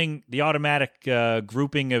disabling the automatic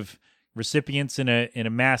grouping of recipients in a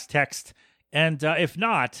mass text, and if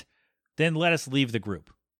not, then let us leave the group.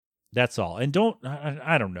 That's all. And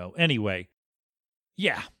I don't know. Anyway,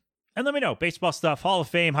 yeah. And let me know. Baseball stuff, Hall of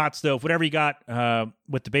Fame, hot stove, whatever you got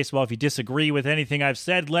with the baseball. If you disagree with anything I've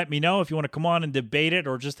said, let me know. If you want to come on and debate it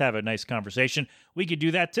or just have a nice conversation, we could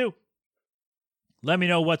do that too. Let me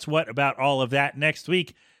know what's what about all of that. Next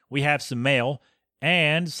week, we have some mail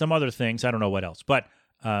and some other things. I don't know what else. But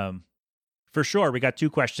for sure, we got 2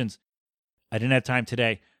 questions. I didn't have time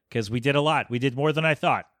today because we did a lot. We did more than I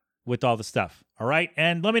thought with all the stuff. All right?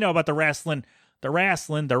 And let me know about the wrestling,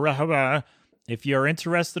 if you're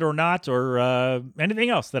interested or not, or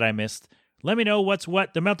anything else that I missed. Let me know what's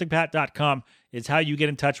what. TheMeltingPat.com is how you get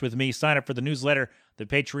in touch with me. Sign up for the newsletter, the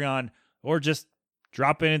Patreon, or just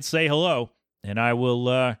drop in and say hello. And I will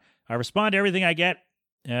I respond to everything I get.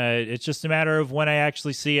 It's just a matter of when I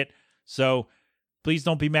actually see it. So please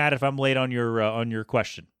don't be mad if I'm late on your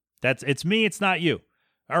question. It's me, it's not you.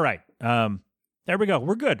 All right. There we go.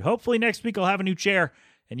 We're good. Hopefully next week I'll have a new chair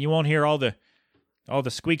and you won't hear all the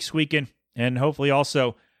squeaking. And hopefully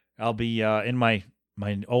also I'll be in my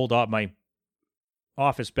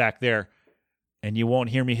office back there and you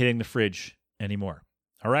won't hear me hitting the fridge anymore.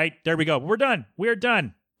 All right, there we go. We're done. We're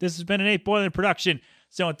done. This has been an 8 Boiling production.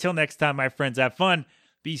 So until next time, my friends, have fun.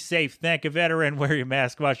 Be safe. Thank a veteran. Wear your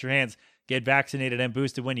mask. Wash your hands. Get vaccinated and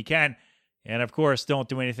boosted when you can. And of course, don't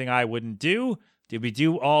do anything I wouldn't do. Did we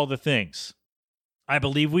do all the things? I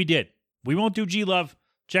believe we did. We won't do G-Love.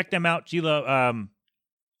 Check them out. G-Love,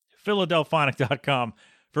 Philadelphonic.com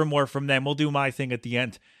for more from them. We'll do my thing at the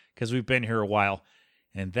end because we've been here a while.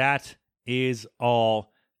 And that is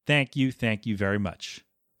all. Thank you very much.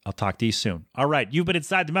 I'll talk to you soon. All right, you've been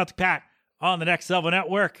inside the Melting Pat on the Next Level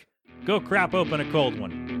Network. Go crap open a cold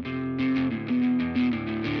one.